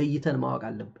ለይተን ማወቅ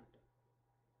አለብን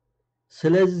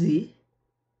ስለዚህ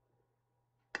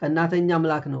ቀናተኛ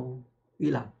አምላክ ነው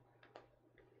ይላል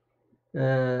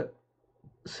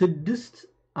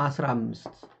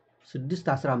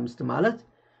 6:15 ማለት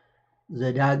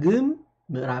ዘዳግም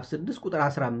ምዕራፍ 6 ቁጥር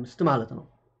 15 ማለት ነው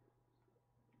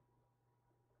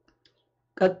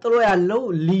ቀጥሎ ያለው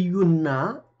ልዩና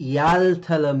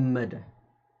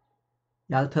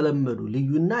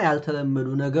ያልተለመዱ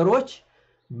ነገሮች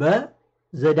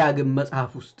በዘዳግም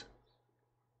መጽሐፍ ውስጥ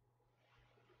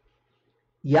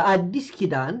የአዲስ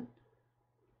ኪዳን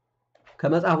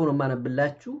ከመጽሐፉ ነው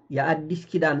ማነብላችሁ የአዲስ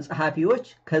ኪዳን ጸሐፊዎች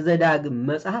ከዘዳግም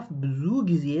መጽሐፍ ብዙ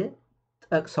ጊዜ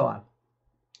ጠቅሰዋል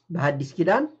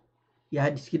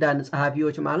የአዲስ ኪዳን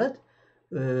ጸሐፊዎች ማለት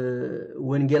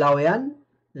ወንጌላውያን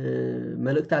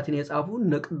መልእክታትን የጻፉ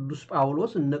እነ ቅዱስ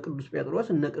ጳውሎስ እነ ቅዱስ ጴጥሮስ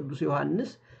እነ ቅዱስ ዮሐንስ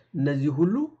እነዚህ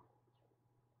ሁሉ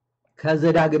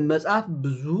ከዘዳግም መጽሐፍ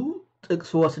ብዙ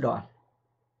ጥቅስ ወስደዋል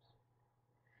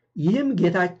ይህም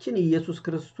ጌታችን ኢየሱስ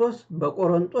ክርስቶስ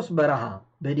በቆሮንቶስ በረሃ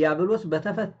በዲያብሎስ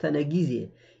በተፈተነ ጊዜ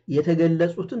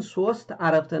የተገለጹትን ሶስት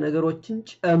አረፍተ ነገሮችን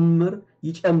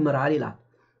ይጨምራል ይላል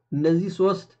እነዚህ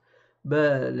ሶስት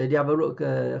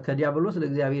ከዲያብሎስ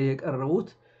ለእግዚአብሔር የቀረቡት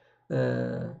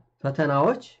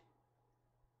ፈተናዎች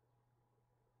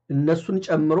እነሱን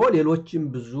ጨምሮ ሌሎችም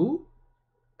ብዙ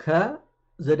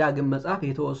ከዘዳግም መጽሐፍ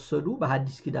የተወሰዱ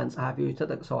በሐዲስ ኪዳን ጸሐፊዎች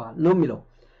ተጠቅሰዋል ነው የሚለው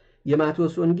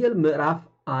የማቴዎስ ወንጌል ምዕራፍ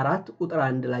 4 ቁጥር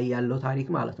 1 ላይ ያለው ታሪክ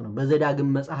ማለት ነው በዘዳግም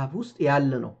መጽሐፍ ውስጥ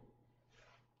ያለ ነው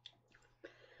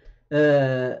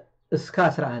እስከ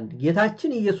 11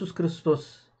 ጌታችን ኢየሱስ ክርስቶስ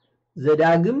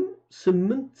ዘዳግም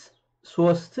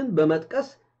 8:3ን በመጥቀስ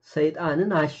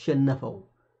ሰይጣንን አሸነፈው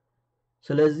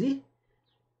ስለዚህ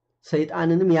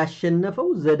ሰይጣንንም ያሸነፈው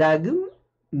ዘዳግም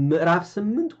ምዕራፍ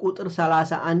 8 ቁጥር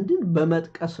 31ን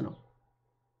በመጥቀስ ነው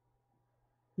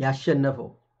ያሸነፈው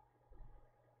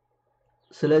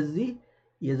ስለዚህ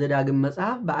የዘዳግም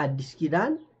መጽሐፍ በአዲስ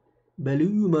ኪዳን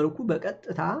በልዩ መልኩ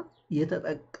በቀጥታ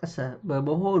የተጠቀሰ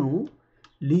በመሆኑ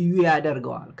ልዩ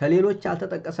ያደርገዋል ከሌሎች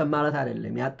አልተጠቀሰም ማለት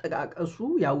አይደለም ያጠቃቀሱ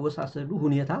ያወሳሰዱ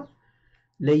ሁኔታ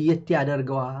ለየት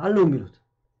ያደርገዋል ነው የሚሉት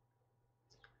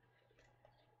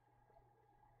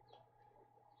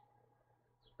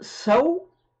ሰው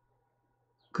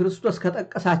ክርስቶስ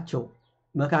ከጠቀሳቸው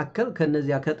መካከል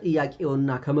ከነዚያ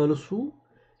ከጥያቄውና ከመልሱ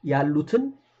ያሉትን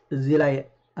እዚህ ላይ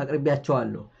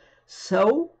አቅርቢያቸዋለሁ ሰው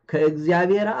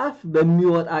ከእግዚአብሔር አፍ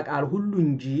በሚወጣ ቃል ሁሉ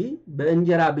እንጂ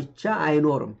በእንጀራ ብቻ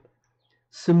አይኖርም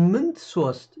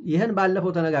 8:3 ይሄን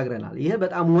ባለፈው ተነጋግረናል ይሄ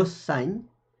በጣም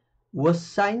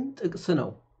ወሳኝ ጥቅስ ነው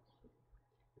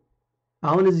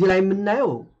አሁን እዚህ ላይ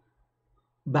የምናየው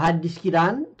በሐዲስ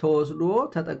ኪዳን ተወስዶ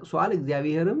ተጠቅሷል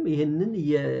እግዚአብሔርም ይሄንን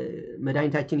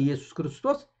የመድኃኒታችን ኢየሱስ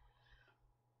ክርስቶስ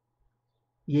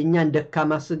የኛን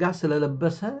ደካማ ሥጋ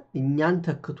ስለለበሰ እኛን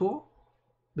ተክቶ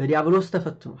በዲያብሎስ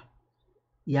ተፈትኗል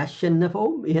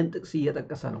ያሸነፈውም ይሄን ጥቅስ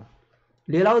እየጠቀሰ ነው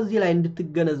ሌላው እዚህ ላይ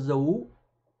እንድትገነዘቡ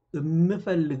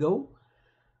የምፈልገው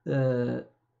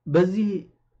በዚህ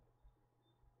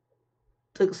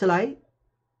ጥቅስ ላይ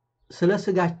ስለ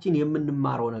ሥጋችን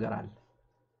የምንማረው ነገር አለ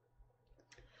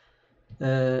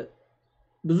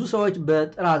ብዙ ሰዎች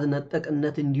በጥራዝ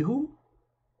ነጠቅነት እንዲሁ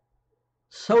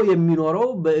ሰው የሚኖረው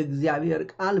በእግዚአብሔር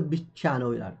ቃል ብቻ ነው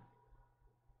ይላል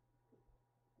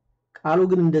ቃሉ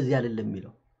ግን እንደዚህ አይደለም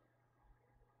የሚለው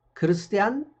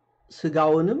ክርስቲያን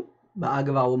ሥጋውንም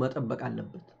በአግባቡ መጠበቅ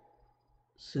አለበት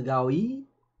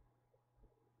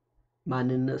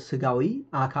ሥጋዊ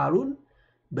አካሉን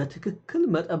በትክክል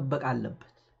መጠበቅ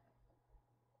አለበት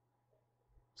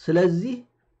ስለዚህ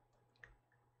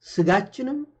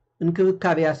ሥጋችንም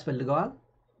እንክብካቤ ያስፈልገዋል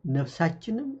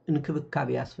ነፍሳችንም እንክብካቤ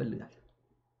ያስፈልጋል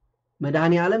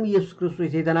መድኃኔ ዓለም ኢየሱስ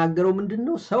ክርስቶስ የተናገረው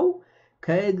ምንድነው ሰው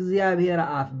ከእግዚአብሔር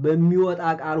አፍ በሚወጣ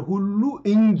ቃል ሁሉ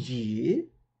እንጂ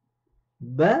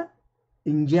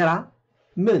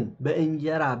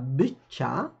በእንጀራ ብቻ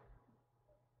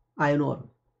አይኖርም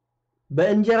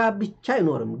በእንጀራ ብቻ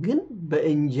አይኖርም ግን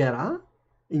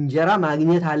እንጀራ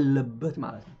ማግኘት አለበት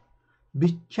ማለት ነው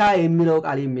ብቻ የሚለው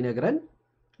ቃል የሚነግረን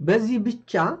በዚህ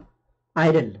ብቻ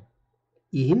አይደለም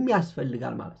ይህም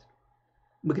ያስፈልጋል ማለት ነው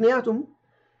ምክንያቱም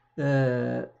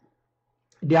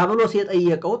ዲያብሎስ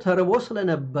የጠየቀው ተርቦ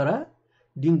ስለነበረ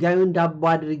ድንጋዩን ዳቦ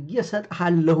አድርጌ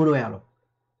ሰጥሃለሁ ነው ያለው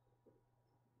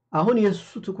አሁን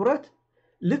የሱ ትኩረት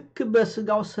ልክ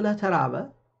በስጋው ስለተራበ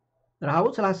ረሃቡ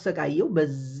ስላሰቃየው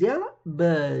በዚያ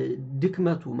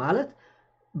በድክመቱ ማለት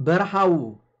በረሃው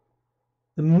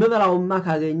እምበላውማ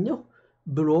ካገኘው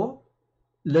ብሎ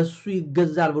ለሱ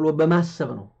ይገዛል ብሎ በማሰብ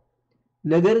ነው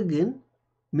ነገር ግን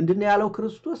ምንድነው ያለው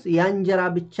ክርስቶስ ያንጀራ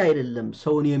ብቻ አይደለም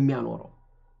ሰውን የሚያኖረው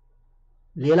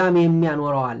ሌላም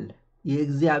የሚያኖረው አለ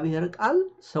የእግዚአብሔር ቃል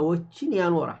ሰዎችን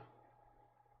ያኖራል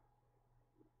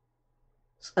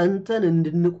ጸንተን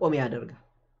እንድንቆም ያደርጋል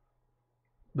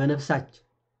በነፍሳችን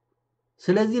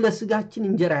ስለዚህ ለስጋችን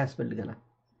እንጀራ ያስፈልገናል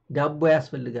ዳቦ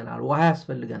ያስፈልገናል ውሃ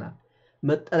ያስፈልገናል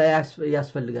መጠለያ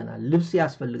ያስፈልገናል ልብስ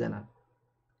ያስፈልገናል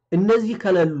እነዚህ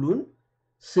ከለሉን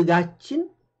ስጋችን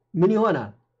ምን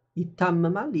ይሆናል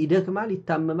ይታመማል ይደክማል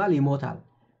ይታመማል ይሞታል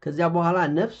ከዚያ በኋላ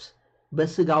ነፍስ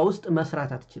በስጋ ውስጥ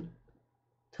መስራት አትችልም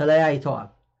ተለያይተዋል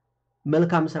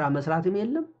መልካም ስራ መስራትም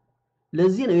የለም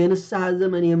ለዚህ ነው የንስሐ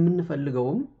ዘመን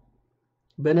የምንፈልገውም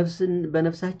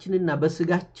በነፍሳችንና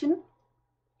በስጋችን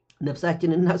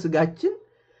ነፍሳችንና ስጋችን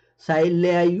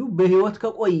ሳይለያዩ በህይወት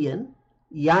ከቆየን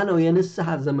ያ ነው የንስሐ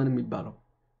ዘመን የሚባለው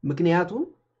ምክንያቱም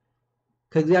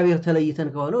ከእግዚአብሔር ተለይተን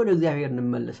ከሆነ ወደ እግዚአብሔር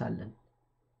እንመለሳለን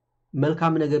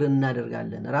መልካም ነገር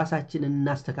እናደርጋለን ራሳችንን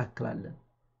እናስተካክላለን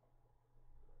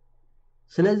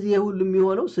ስለዚህ ሁሉም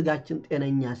የሚሆነው ስጋችን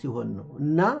ጤነኛ ሲሆን ነው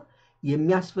እና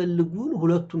የሚያስፈልጉን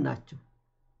ሁለቱም ናቸው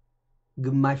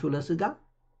ግማሹ ለስጋ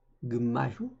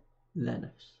ግማሹ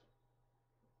ለነፍስ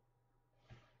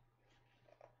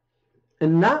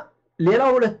እና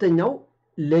ሌላው ሁለተኛው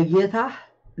ለጌታህ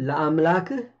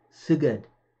ለአምላክህ ስገድ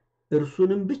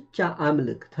እርሱንም ብቻ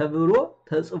አምልክ ተብሎ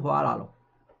ተጽፏል አለው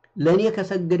ለኔ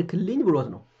ከሰገድክልኝ ብሎት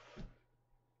ነው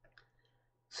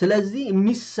ስለዚህ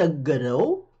የሚሰገደው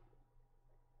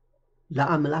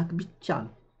ለአምላክ ብቻ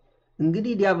ነው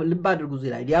እንግዲህ ልብ አድርጉ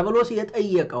እዚህ ላይ ዲያብሎስ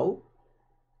የጠየቀው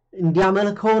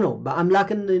እንዲያመልከው ነው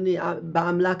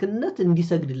በአምላክነት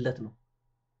እንዲሰግድለት ነው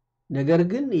ነገር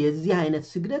ግን የዚህ አይነት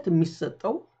ስግደት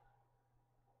የሚሰጠው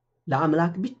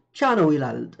ለአምላክ ብቻ ነው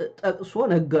ይላል ጠቅሶ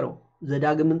ነገረው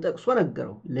ዘዳግምን ጠቅሶ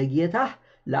ነገረው ለጌታህ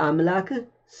ለአምላክህ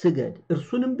ስገድ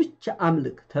እርሱንም ብቻ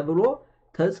አምልክ ተብሎ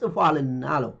ተጽፏልና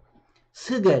አለው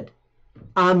ስገድ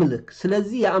አምልክ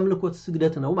ስለዚህ የአምልኮት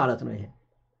ስግደት ነው ማለት ነው ይሄ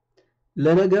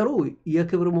ለነገሩ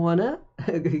የክብርም ሆነ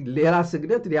ሌላ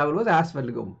ስግደት ዲያብሎስ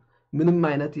አያስፈልገውም ምንም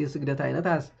አይነት የስግደት አይነት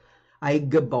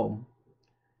አይገባውም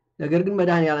ነገር ግን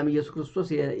መድኃኒዓለም ኢየሱስ ክርስቶስ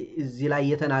እዚህ ላይ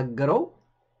የተናገረው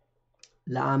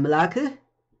ለአምላክህ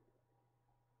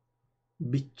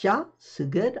ብቻ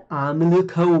ስገድ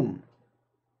አምልከውም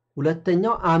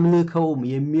ሁለተኛው አምልከውም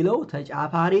የሚለው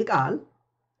ተጫፋሪ ቃል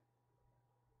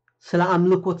ስለ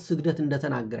አምልኮት ስግደት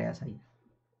እንደተናገረ ያሳያል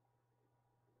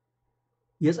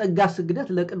የጸጋ ስግደት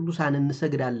ለቅዱሳን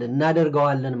እንሰግዳለን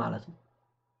እናደርጋለን ማለት ነው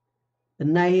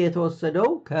እና ይሄ የተወሰደው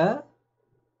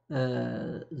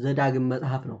ከዘዳግም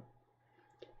መጽሐፍ ነው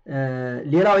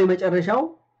ሌላው የመጨረሻው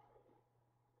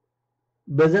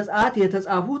በዘጸአት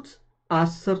የተጻፉት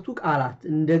 10ቱ ቃላት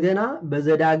እንደገና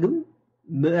በዘዳግም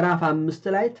ምዕራፍ 5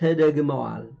 ላይ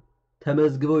ተደግመዋል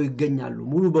ተመዝግበው ይገኛሉ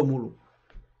ሙሉ በሙሉ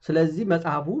ስለዚህ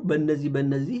መጽሐፉ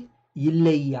በእነዚህ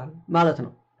ይለያል ማለት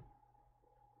ነው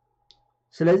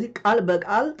ስለዚህ ቃል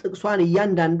በቃል ጥቅሷን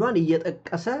እያንዳንዷን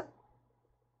እየጠቀሰ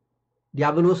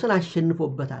ዲያብሎስን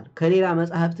አሸንፎበታል ከሌላ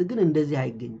መጽሐፍት ግን እንደዚህ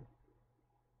አይገኝም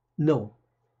ነው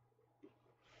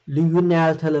ልዩና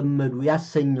ያልተለመዱ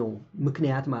ያሰኘው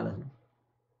ምክንያት ማለት ነው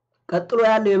ቀጥሎ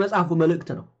ያለው የመጽሐፉ መልእክት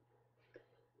ነው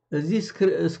እዚህ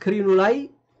ስክሪኑ ላይ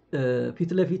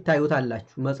ፊት ለፊት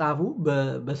ታዩታላችሁ መጽሐፉ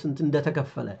በስንት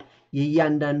እንደተከፈለ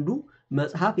የእያንዳንዱ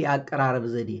መጽሐፍ ያቀራረብ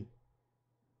ዘዴ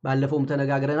ባለፈውም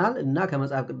ተነጋግረናል እና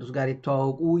ከመጽሐፍ ቅዱስ ጋር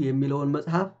የተዋወቁ የሚለውን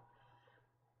መጽሐፍ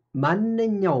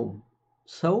ማንኛውም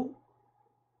ሰው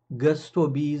ገዝቶ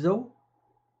ቢይዘው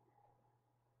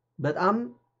በጣም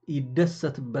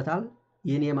ይደሰትበታል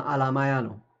የኔም ዓላማያ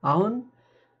ነው አሁን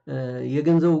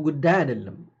የገንዘቡ ጉዳይ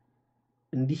አይደለም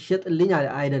እንዲሸጥልኝ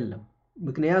አይደለም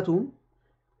ምክንያቱም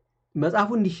መጽሐፉ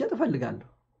እንዲሸጥ ፈልጋለሁ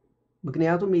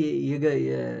ምክንያቱም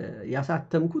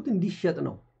ያሳተምኩት እንዲሸጥ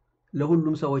ነው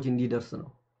ለሁሉም ሰዎች እንዲደርስ ነው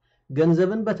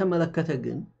ገንዘብን በተመለከተ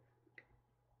ግን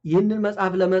ይህንን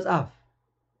መጽሐፍ ለመጻፍ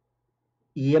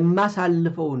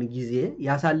የማሳልፈውን ጊዜ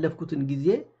ያሳለፍኩትን ጊዜ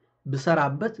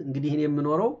ብሰራበት እንግዲህ እኔ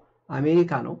የምኖረው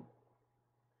አሜሪካ ነው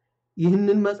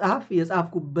ይህንን መጽሐፍ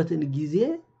የጻፍኩበትን ጊዜ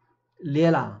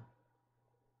ሌላ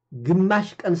ግማሽ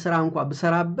ቀን ስራ እንኳን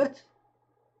ብሰራበት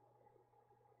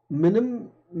ምንም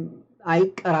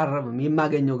አይቀራረብም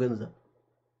የማገኘው ገንዘብ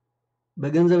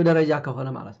በገንዘብ ደረጃ ከሆነ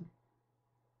ማለት ነው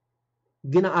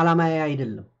ግን ዓላማዬ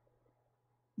አይደለም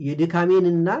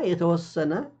የድካሜንና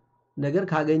የተወሰነ ነገር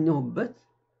ካገኘሁበት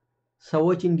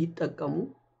ሰዎች እንዲጠቀሙ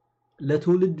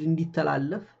ለትውልድ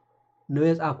እንዲተላለፍ ነው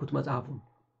የጻፍኩት መጽሐፉን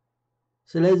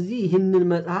ስለዚህ ይህንን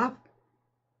መጽሐፍ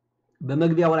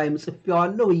በመግቢያው ላይ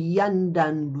ጽፌዋለሁ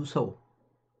እያንዳንዱ ሰው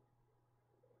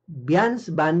ቢያንስ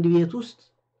በአንድ ቤት ውስጥ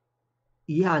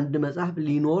ይህ አንድ መጽሐፍ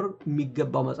ሊኖር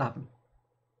የሚገባው መጽሐፍ ነው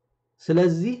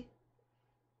ስለዚህ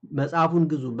መጽሐፉን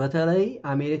ግዙ በተለይ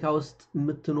አሜሪካ ውስጥ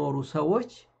የምትኖሩ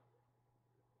ሰዎች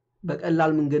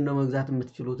በቀላል መንገድ ነው መግዛት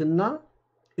የምትችሉትና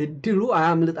እድሉ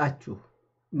አያምልጣችሁ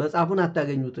መጽሐፉን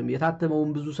አታገኙትም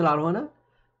የታተመውን ብዙ ስላልሆነ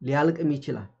ሊያልቅም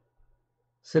ይችላል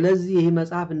ስለዚህ ይህ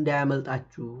መጽሐፍ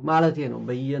እንዳያመልጣችሁ ማለቴ ነው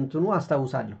በየእንትኑ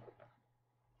አስተዋውሳለሁ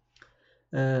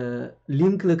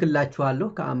ሊንክ ልክላችኋለሁ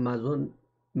ከአማዞን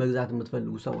መግዛት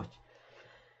የምትፈልጉ ሰዎች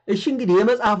እሺ እንግዲህ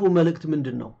የመጽሐፉ መልእክት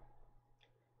ምንድነው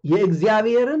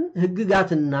የእግዚአብሔርን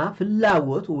ህግጋትና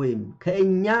ፍላጎት ወይም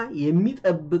ከኛ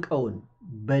የሚጠብቀውን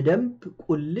በደንብ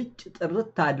ቁልጭ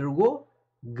ጥርት አድርጎ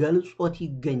ገልጾት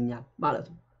ይገኛል ማለት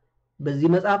ነው በዚህ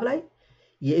መጽሐፍ ላይ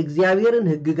የእግዚአብሔርን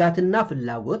ህግጋትና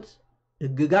ፍላጎት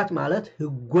ህግጋት ማለት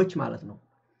ህጎች ማለት ነው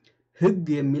ህግ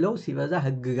የሚለው ሲበዛ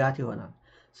ህግጋት ይሆናል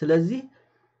ስለዚህ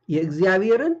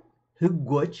የእግዚአብሔርን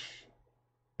ህጎች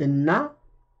እና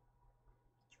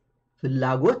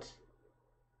ፍላጎት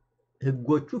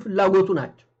ህጎቹ ፍላጎቱ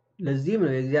ናቸው ለዚህም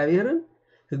ነው የእግዚአብሔርን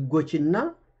ህጎችና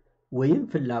ወይም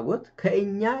ፍላጎት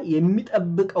ከኛ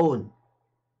የሚጠብቀውን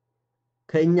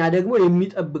ከኛ ደግሞ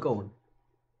የሚጠብቀውን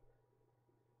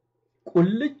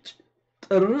ቁልጭ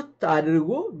ጥርት አድርጎ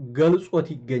ገልጾት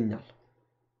ይገኛል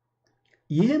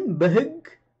ይህም በህግ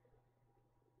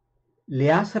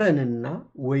ሊያስረንና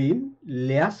ወይም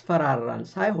ሊያስፈራራን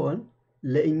ሳይሆን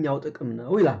ለእኛው ጥቅም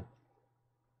ነው ይላል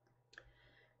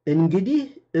እንግዲህ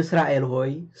እስራኤል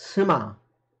ሆይ ስማ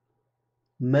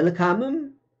መልካምም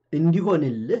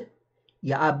እንዲሆንልህ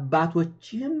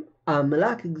የአባቶችህም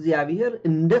አምላክ እግዚአብሔር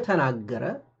እንደተናገረ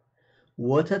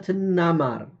ወተትና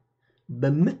ማር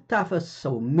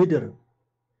በመታፈሰው ምድር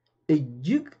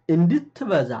እጅግ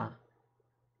እንድትበዛ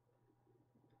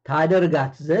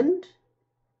ታደርጋት ዘንድ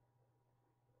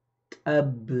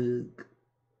ጠብቅ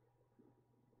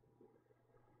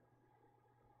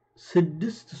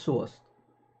 6:3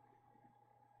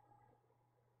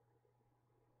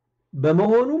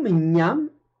 በመሆኑም እኛም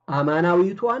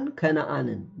አማናዊቷን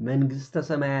ከነዓንን መንግስተ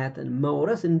ሰማያትን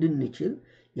መውረስ እንድንችል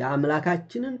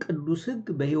የአምላካችንን ቅዱስ ሕግ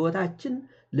በህይወታችን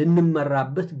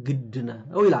ልንመራበት ግድ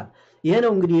ነው ይላል ይሄ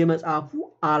ነው እንግዲህ የመጽሐፉ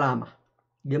ዓላማ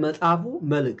የመጽሐፉ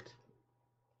መልእክት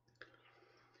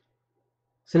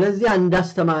ስለዚህ አንድ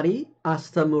አስተማሪ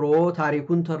አስተምሮ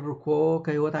ታሪኩን ተርኮ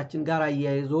ከህይወታችን ጋር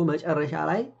አያይዞ መጨረሻ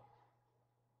ላይ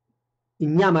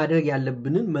እኛ ማድረግ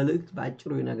ያለብንን መልእክት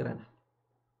ባጭሩ ይነግረናል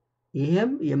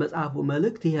ይሄም የመጽሐፉ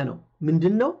መልእክት ይሄ ነው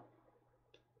ምንድነው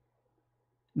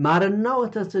ማርና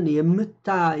ወተትን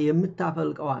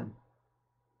የምታፈልቀዋን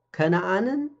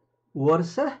ከነዓንን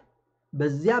ወርሰህ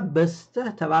በዚያ በስተህ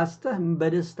ተባስተህ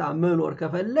በደስታ መኖር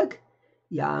ከፈለግ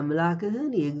የአምላክህን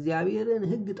የእግዚአብሔርን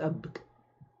ሕግ ጠብቅ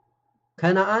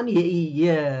ከነዓን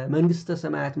የመንግስተ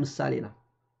ሰማያት ምሳሌ ነው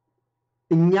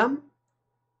እኛም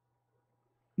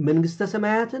መንግስተ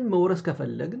ሰማያትን መውረስ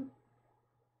ከፈለግን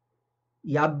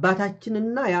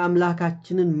የአባታችንና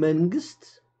የአምላካችንን መንግስት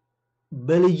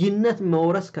በልጅነት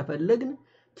መውረስ ከፈለግን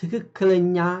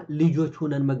ትክክለኛ ልጆች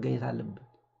ሆነን መገኘት አለብን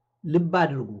ልብ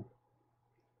አድርጉ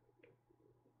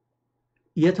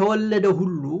የተወለደ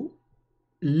ሁሉ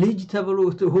ልጅ ተብሎ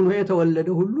ሆኖ የተወለደ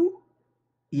ሁሉ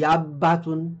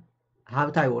የአባቱን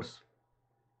ሀብት አይወርስ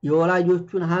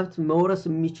የወላጆቹን ሀብት መውረስ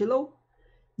የሚችለው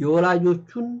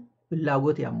የወላጆቹን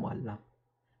ፍላጎት ያሟላ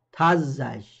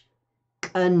ታዛዥ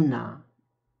ቀና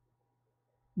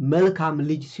መልካም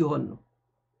ልጅ ሲሆን ነው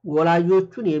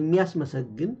ወላጆቹን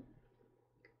የሚያስመሰግን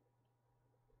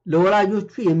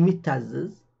ለወላጆቹ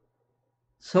የሚታዘዝ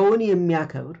ሰውን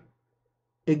የሚያከብር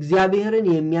እግዚአብሔርን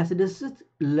የሚያስደስት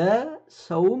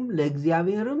ለሰውም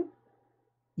ለእግዚአብሔርም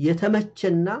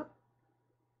የተመቸና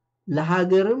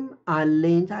ለሀገርም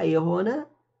አለኝታ የሆነ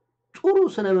ጥሩ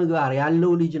ስነ ምግባር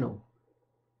ያለው ልጅ ነው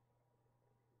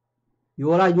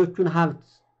የወላጆቹን ሀብት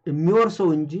የሚወርሰው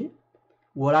እንጂ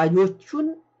ወላጆቹን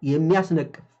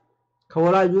የሚያስነቅፍ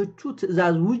ከወላጆቹ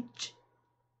ትዕዛዝ ውጭ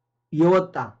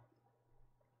የወጣ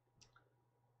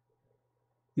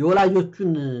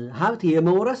የወላጆቹን ሀብት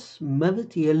የመውረስ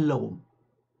መብት የለውም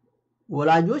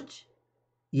ወላጆች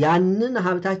ያንን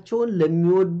ሀብታቸውን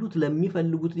ለሚወዱት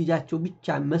ለሚፈልጉት ልጃቸው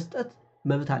ብቻ መስጠት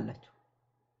መብት አላቸው።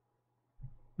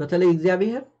 በተለይ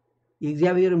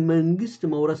የእግዚአብሔር መንግስት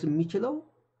መውረስ የሚችለው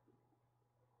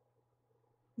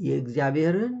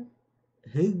የእግዚአብሔርን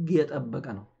ሕግ የጠበቀ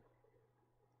ነው።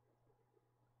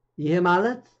 ይሄ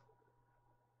ማለት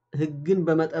ሕግን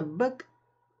በመጠበቅ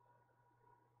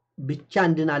ብቻ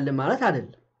እንድናለን ማለት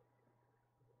አይደለም።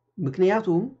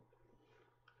 ምክንያቱም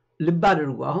ልብ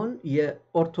አድርጉ፣ አሁን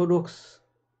የኦርቶዶክስ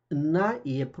እና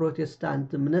የፕሮቴስታንት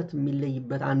እምነት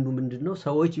የሚለይበት አንዱ ምንድነው?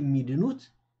 ሰዎች የሚድኑት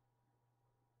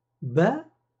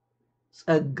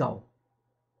በጸጋው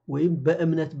ወይም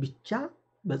በእምነት ብቻ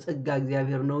በጸጋ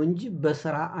እግዚአብሔር ነው እንጂ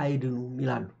በስራ አይድኑም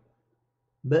ይላሉ።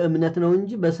 በእምነት ነው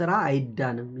እንጂ በስራ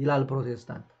አይዳንም ይላል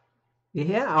ፕሮቴስታንት። ይሄ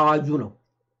አዋጁ ነው።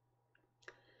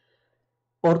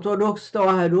 ኦርቶዶክስ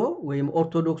ተዋህዶ ወይም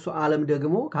ኦርቶዶክሱ ዓለም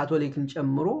ደግሞ ካቶሊክን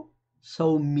ጨምሮ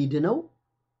ሰው የሚድነው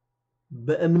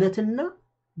በእምነትና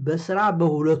በስራ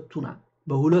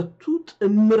በሁለቱ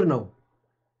ጥምር ነው።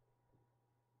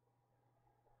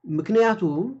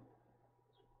 ምክንያቱም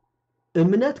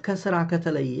እምነት ከስራ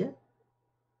ከተለየ፣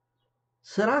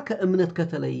 ስራ ከእምነት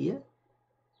ከተለየ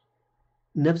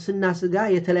ነፍስና ስጋ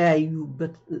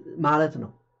የተለያዩበት ማለት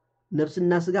ነው።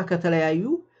 ነፍስና ስጋ ከተለያዩ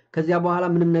ከዚያ በኋላ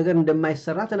ምንም ነገር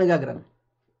እንደማይሰራ ተነጋግረናል።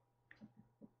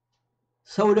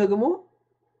 ሰው ደግሞ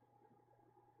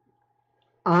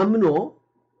አምኖ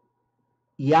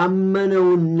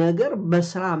ያመነውን ነገር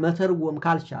በስራ መተርጎም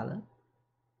ካልቻለ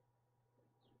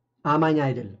አማኝ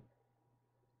አይደለም።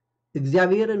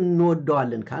 እግዚአብሔርን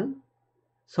እንወደዋለን ካል፣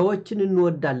 ሰዎችን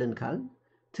እንወዳለን ካል፣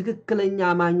 ትክክለኛ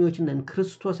አማኞች ነን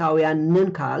ክርስቶሳውያን ነን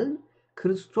ካል፣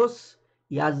 ክርስቶስ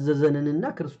ያዘዘንንና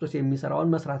ክርስቶስ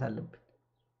የሚሰራውን መስራት አለብን።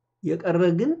 የቀረ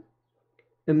ግን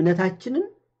እምነታችንን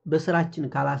በስራችን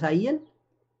ካላሳየን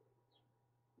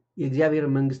የእግዚአብሔር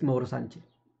መንግስት መውረስ አንችልም።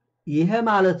 ይሄ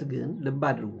ማለት ግን ልብ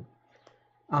አድርጉ፣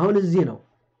 አሁን እዚህ ነው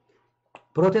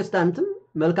ፕሮቴስታንትም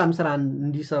መልካም ስራ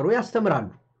እንዲሰሩ ያስተምራሉ፣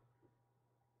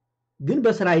 ግን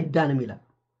በስራ አይዳንም ይላል።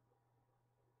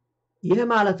 ይሄ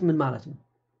ማለት ምን ማለት ነው?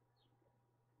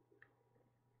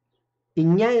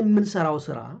 እኛ የምንሰራው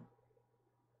ስራ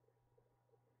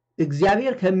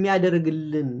እግዚአብሔር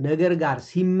ከሚያደርግልን ነገር ጋር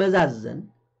ሲመዛዘን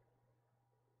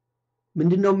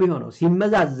ምንድነው የሚሆነው?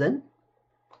 ሲመዛዘን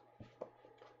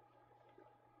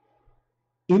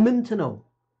ኢምንት ነው።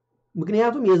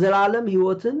 ምክንያቱም የዘላለም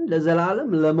ህይወትን ለዘላለም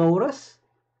ለመውረስ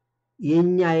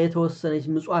የኛ የተወሰነች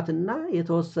ምጽዋትና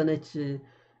የተወሰነች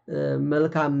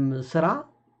መልካም ስራ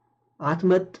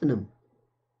አትመጥንም።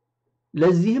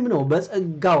 ለዚህም ነው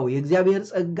በጸጋው የእግዚአብሔር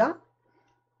ጸጋ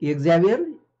የእግዚአብሔር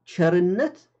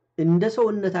ቸርነት እንደ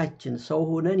ሰውነታችን ሰው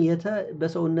ሆነን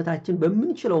በሰውነታችን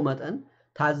በምንችለው መጠን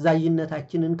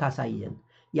ታዛዥነታችንን ካሳየን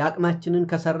ያቅማችንን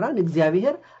ከሰራን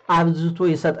እግዚአብሔር አብዝቶ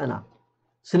ይሰጠናል።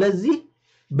 ስለዚህ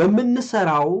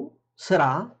በምንሰራው ስራ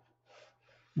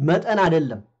መጠን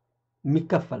አይደለም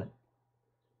የሚከፈለን።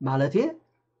 ማለቴ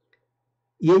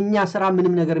የኛ ስራ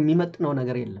ምንም ነገር የሚመጥነው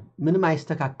ነገር የለም፣ ምንም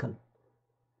አይስተካከልም።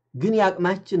 ግን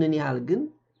ያቅማችንን ያህል ግን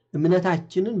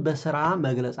እምነታችንን በስራ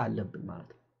መግለጽ አለብን ማለት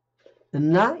ነው።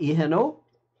 እና ይሄ ነው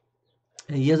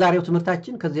የዛሬው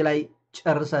ትምህርታችን። ከዚህ ላይ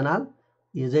ጨርሰናል።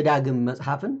 የዘዳግም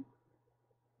መጽሐፍን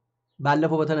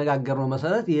ባለፈው በተነጋገርነው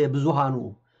መሰረት የብዙሃኑ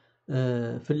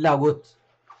ፍላጎት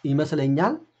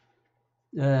ይመስለኛል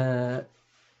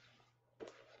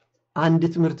አንድ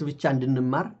ትምህርት ብቻ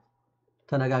እንድንማር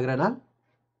ተነጋግረናል።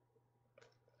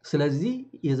 ስለዚህ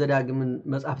የዘዳግምን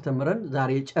መጽሐፍ ተምረን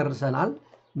ዛሬ ጨርሰናል።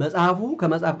 መጽሐፉ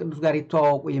ከመጽሐፍ ቅዱስ ጋር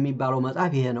ይተዋወቁ የሚባለው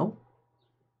መጽሐፍ ይሄ ነው።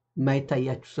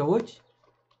 የማይታያችሁ ሰዎች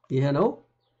ይሄ ነው።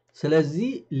 ስለዚህ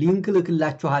ሊንክ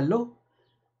ልክላችኋለሁ፣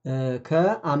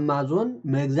 ከአማዞን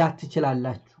መግዛት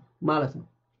ትችላላችሁ ማለት ነው።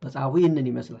 መጽሐፉ ይህንን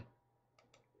ይመስላል።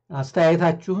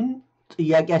 አስተያየታችሁን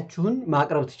ጥያቄያችሁን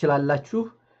ማቅረብ ትችላላችሁ።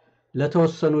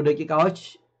 ለተወሰኑ ደቂቃዎች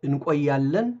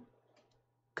እንቆያለን፣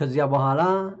 ከዚያ በኋላ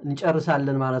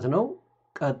እንጨርሳለን ማለት ነው።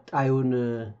 ቀጣዩን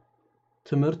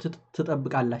ትምህርት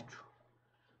ትጠብቃላችሁ።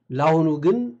 ለአሁኑ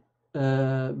ግን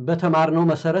በተማርነው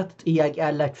መሰረት ጥያቄ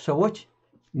ያላችሁ ሰዎች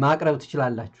ማቅረብ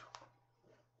ትችላላችሁ።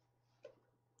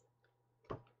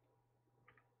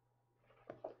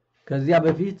 ከዚያ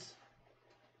በፊት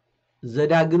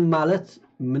ዘዳግም ማለት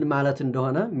ምን ማለት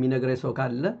እንደሆነ የሚነግረኝ ሰው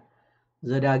ካለ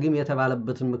ዘዳግም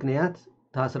የተባለበትን ምክንያት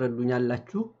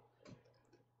ታስረዱኛላችሁ።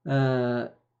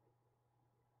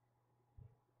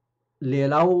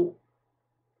 ሌላው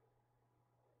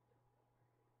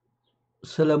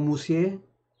ስለ ሙሴ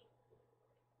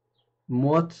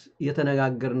ሞት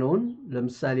የተነጋገርነውን፣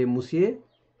 ለምሳሌ ሙሴ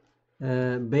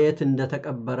በየት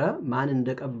እንደተቀበረ ማን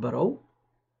እንደቀበረው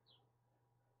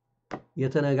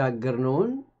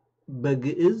የተነጋገርነውን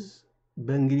በግዕዝ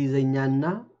በእንግሊዘኛና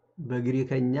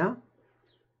በግሪከኛ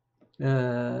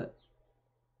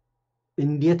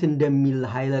እንዴት እንደሚል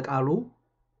ኃይለ ቃሉ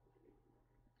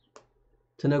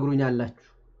ትነግሩኛላችሁ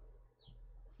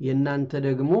የናንተ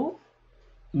ደግሞ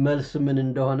መልስ ምን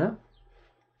እንደሆነ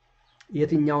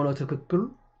የትኛው ነው ትክክል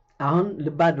አሁን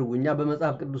ልብ አድርጉኛ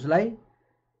በመጽሐፍ ቅዱስ ላይ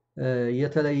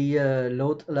የተለየ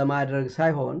ለውጥ ለማድረግ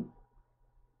ሳይሆን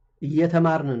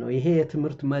እየተማርን ነው ይሄ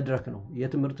የትምህርት መድረክ ነው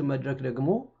የትምህርት መድረክ ደግሞ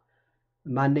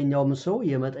ማንኛውም ሰው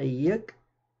የመጠየቅ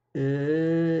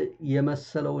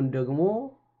የመሰለውን ደግሞ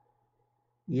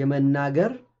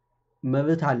የመናገር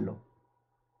መብት አለው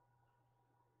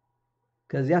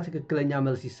ከዚያ ትክክለኛ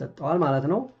መልስ ይሰጣል ማለት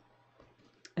ነው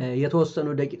የተወሰኑ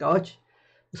ደቂቃዎች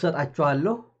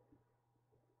እሰጣችኋለሁ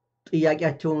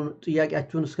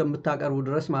ጥያቄያችሁን እስከምታቀርቡ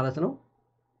ድረስ ማለት ነው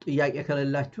ጥያቄ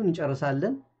ከሌላችሁ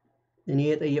እንጨርሳለን እኔ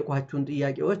የጠየቅኳችሁን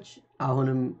ጥያቄዎች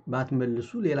አሁንም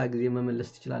ባትመልሱ ሌላ ጊዜ መመለስ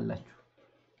ትችላላችሁ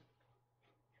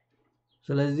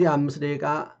ስለዚህ 5 ደቂቃ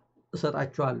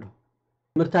እሰጣችኋለሁ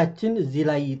ትምህርታችን እዚህ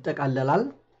ላይ ይጠቃለላል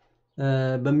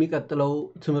በሚቀጥለው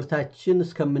ትምህርታችን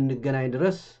እስከምንገናኝ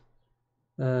ድረስ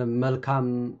መልካም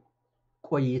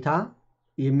ቆይታ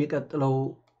የሚቀጥለው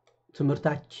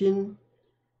ትምህርታችን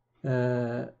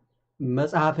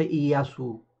መጽሐፈ ኢያሱ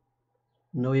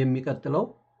ነው የሚቀጥለው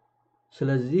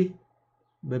ስለዚህ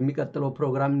በሚቀጥለው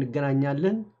ፕሮግራም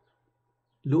እንገናኛለን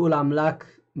ልዑል አምላክ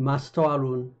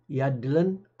ማስተዋሉን ያድለን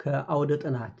ከአውደ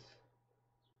ጥናት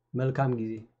መልካም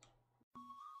ጊዜ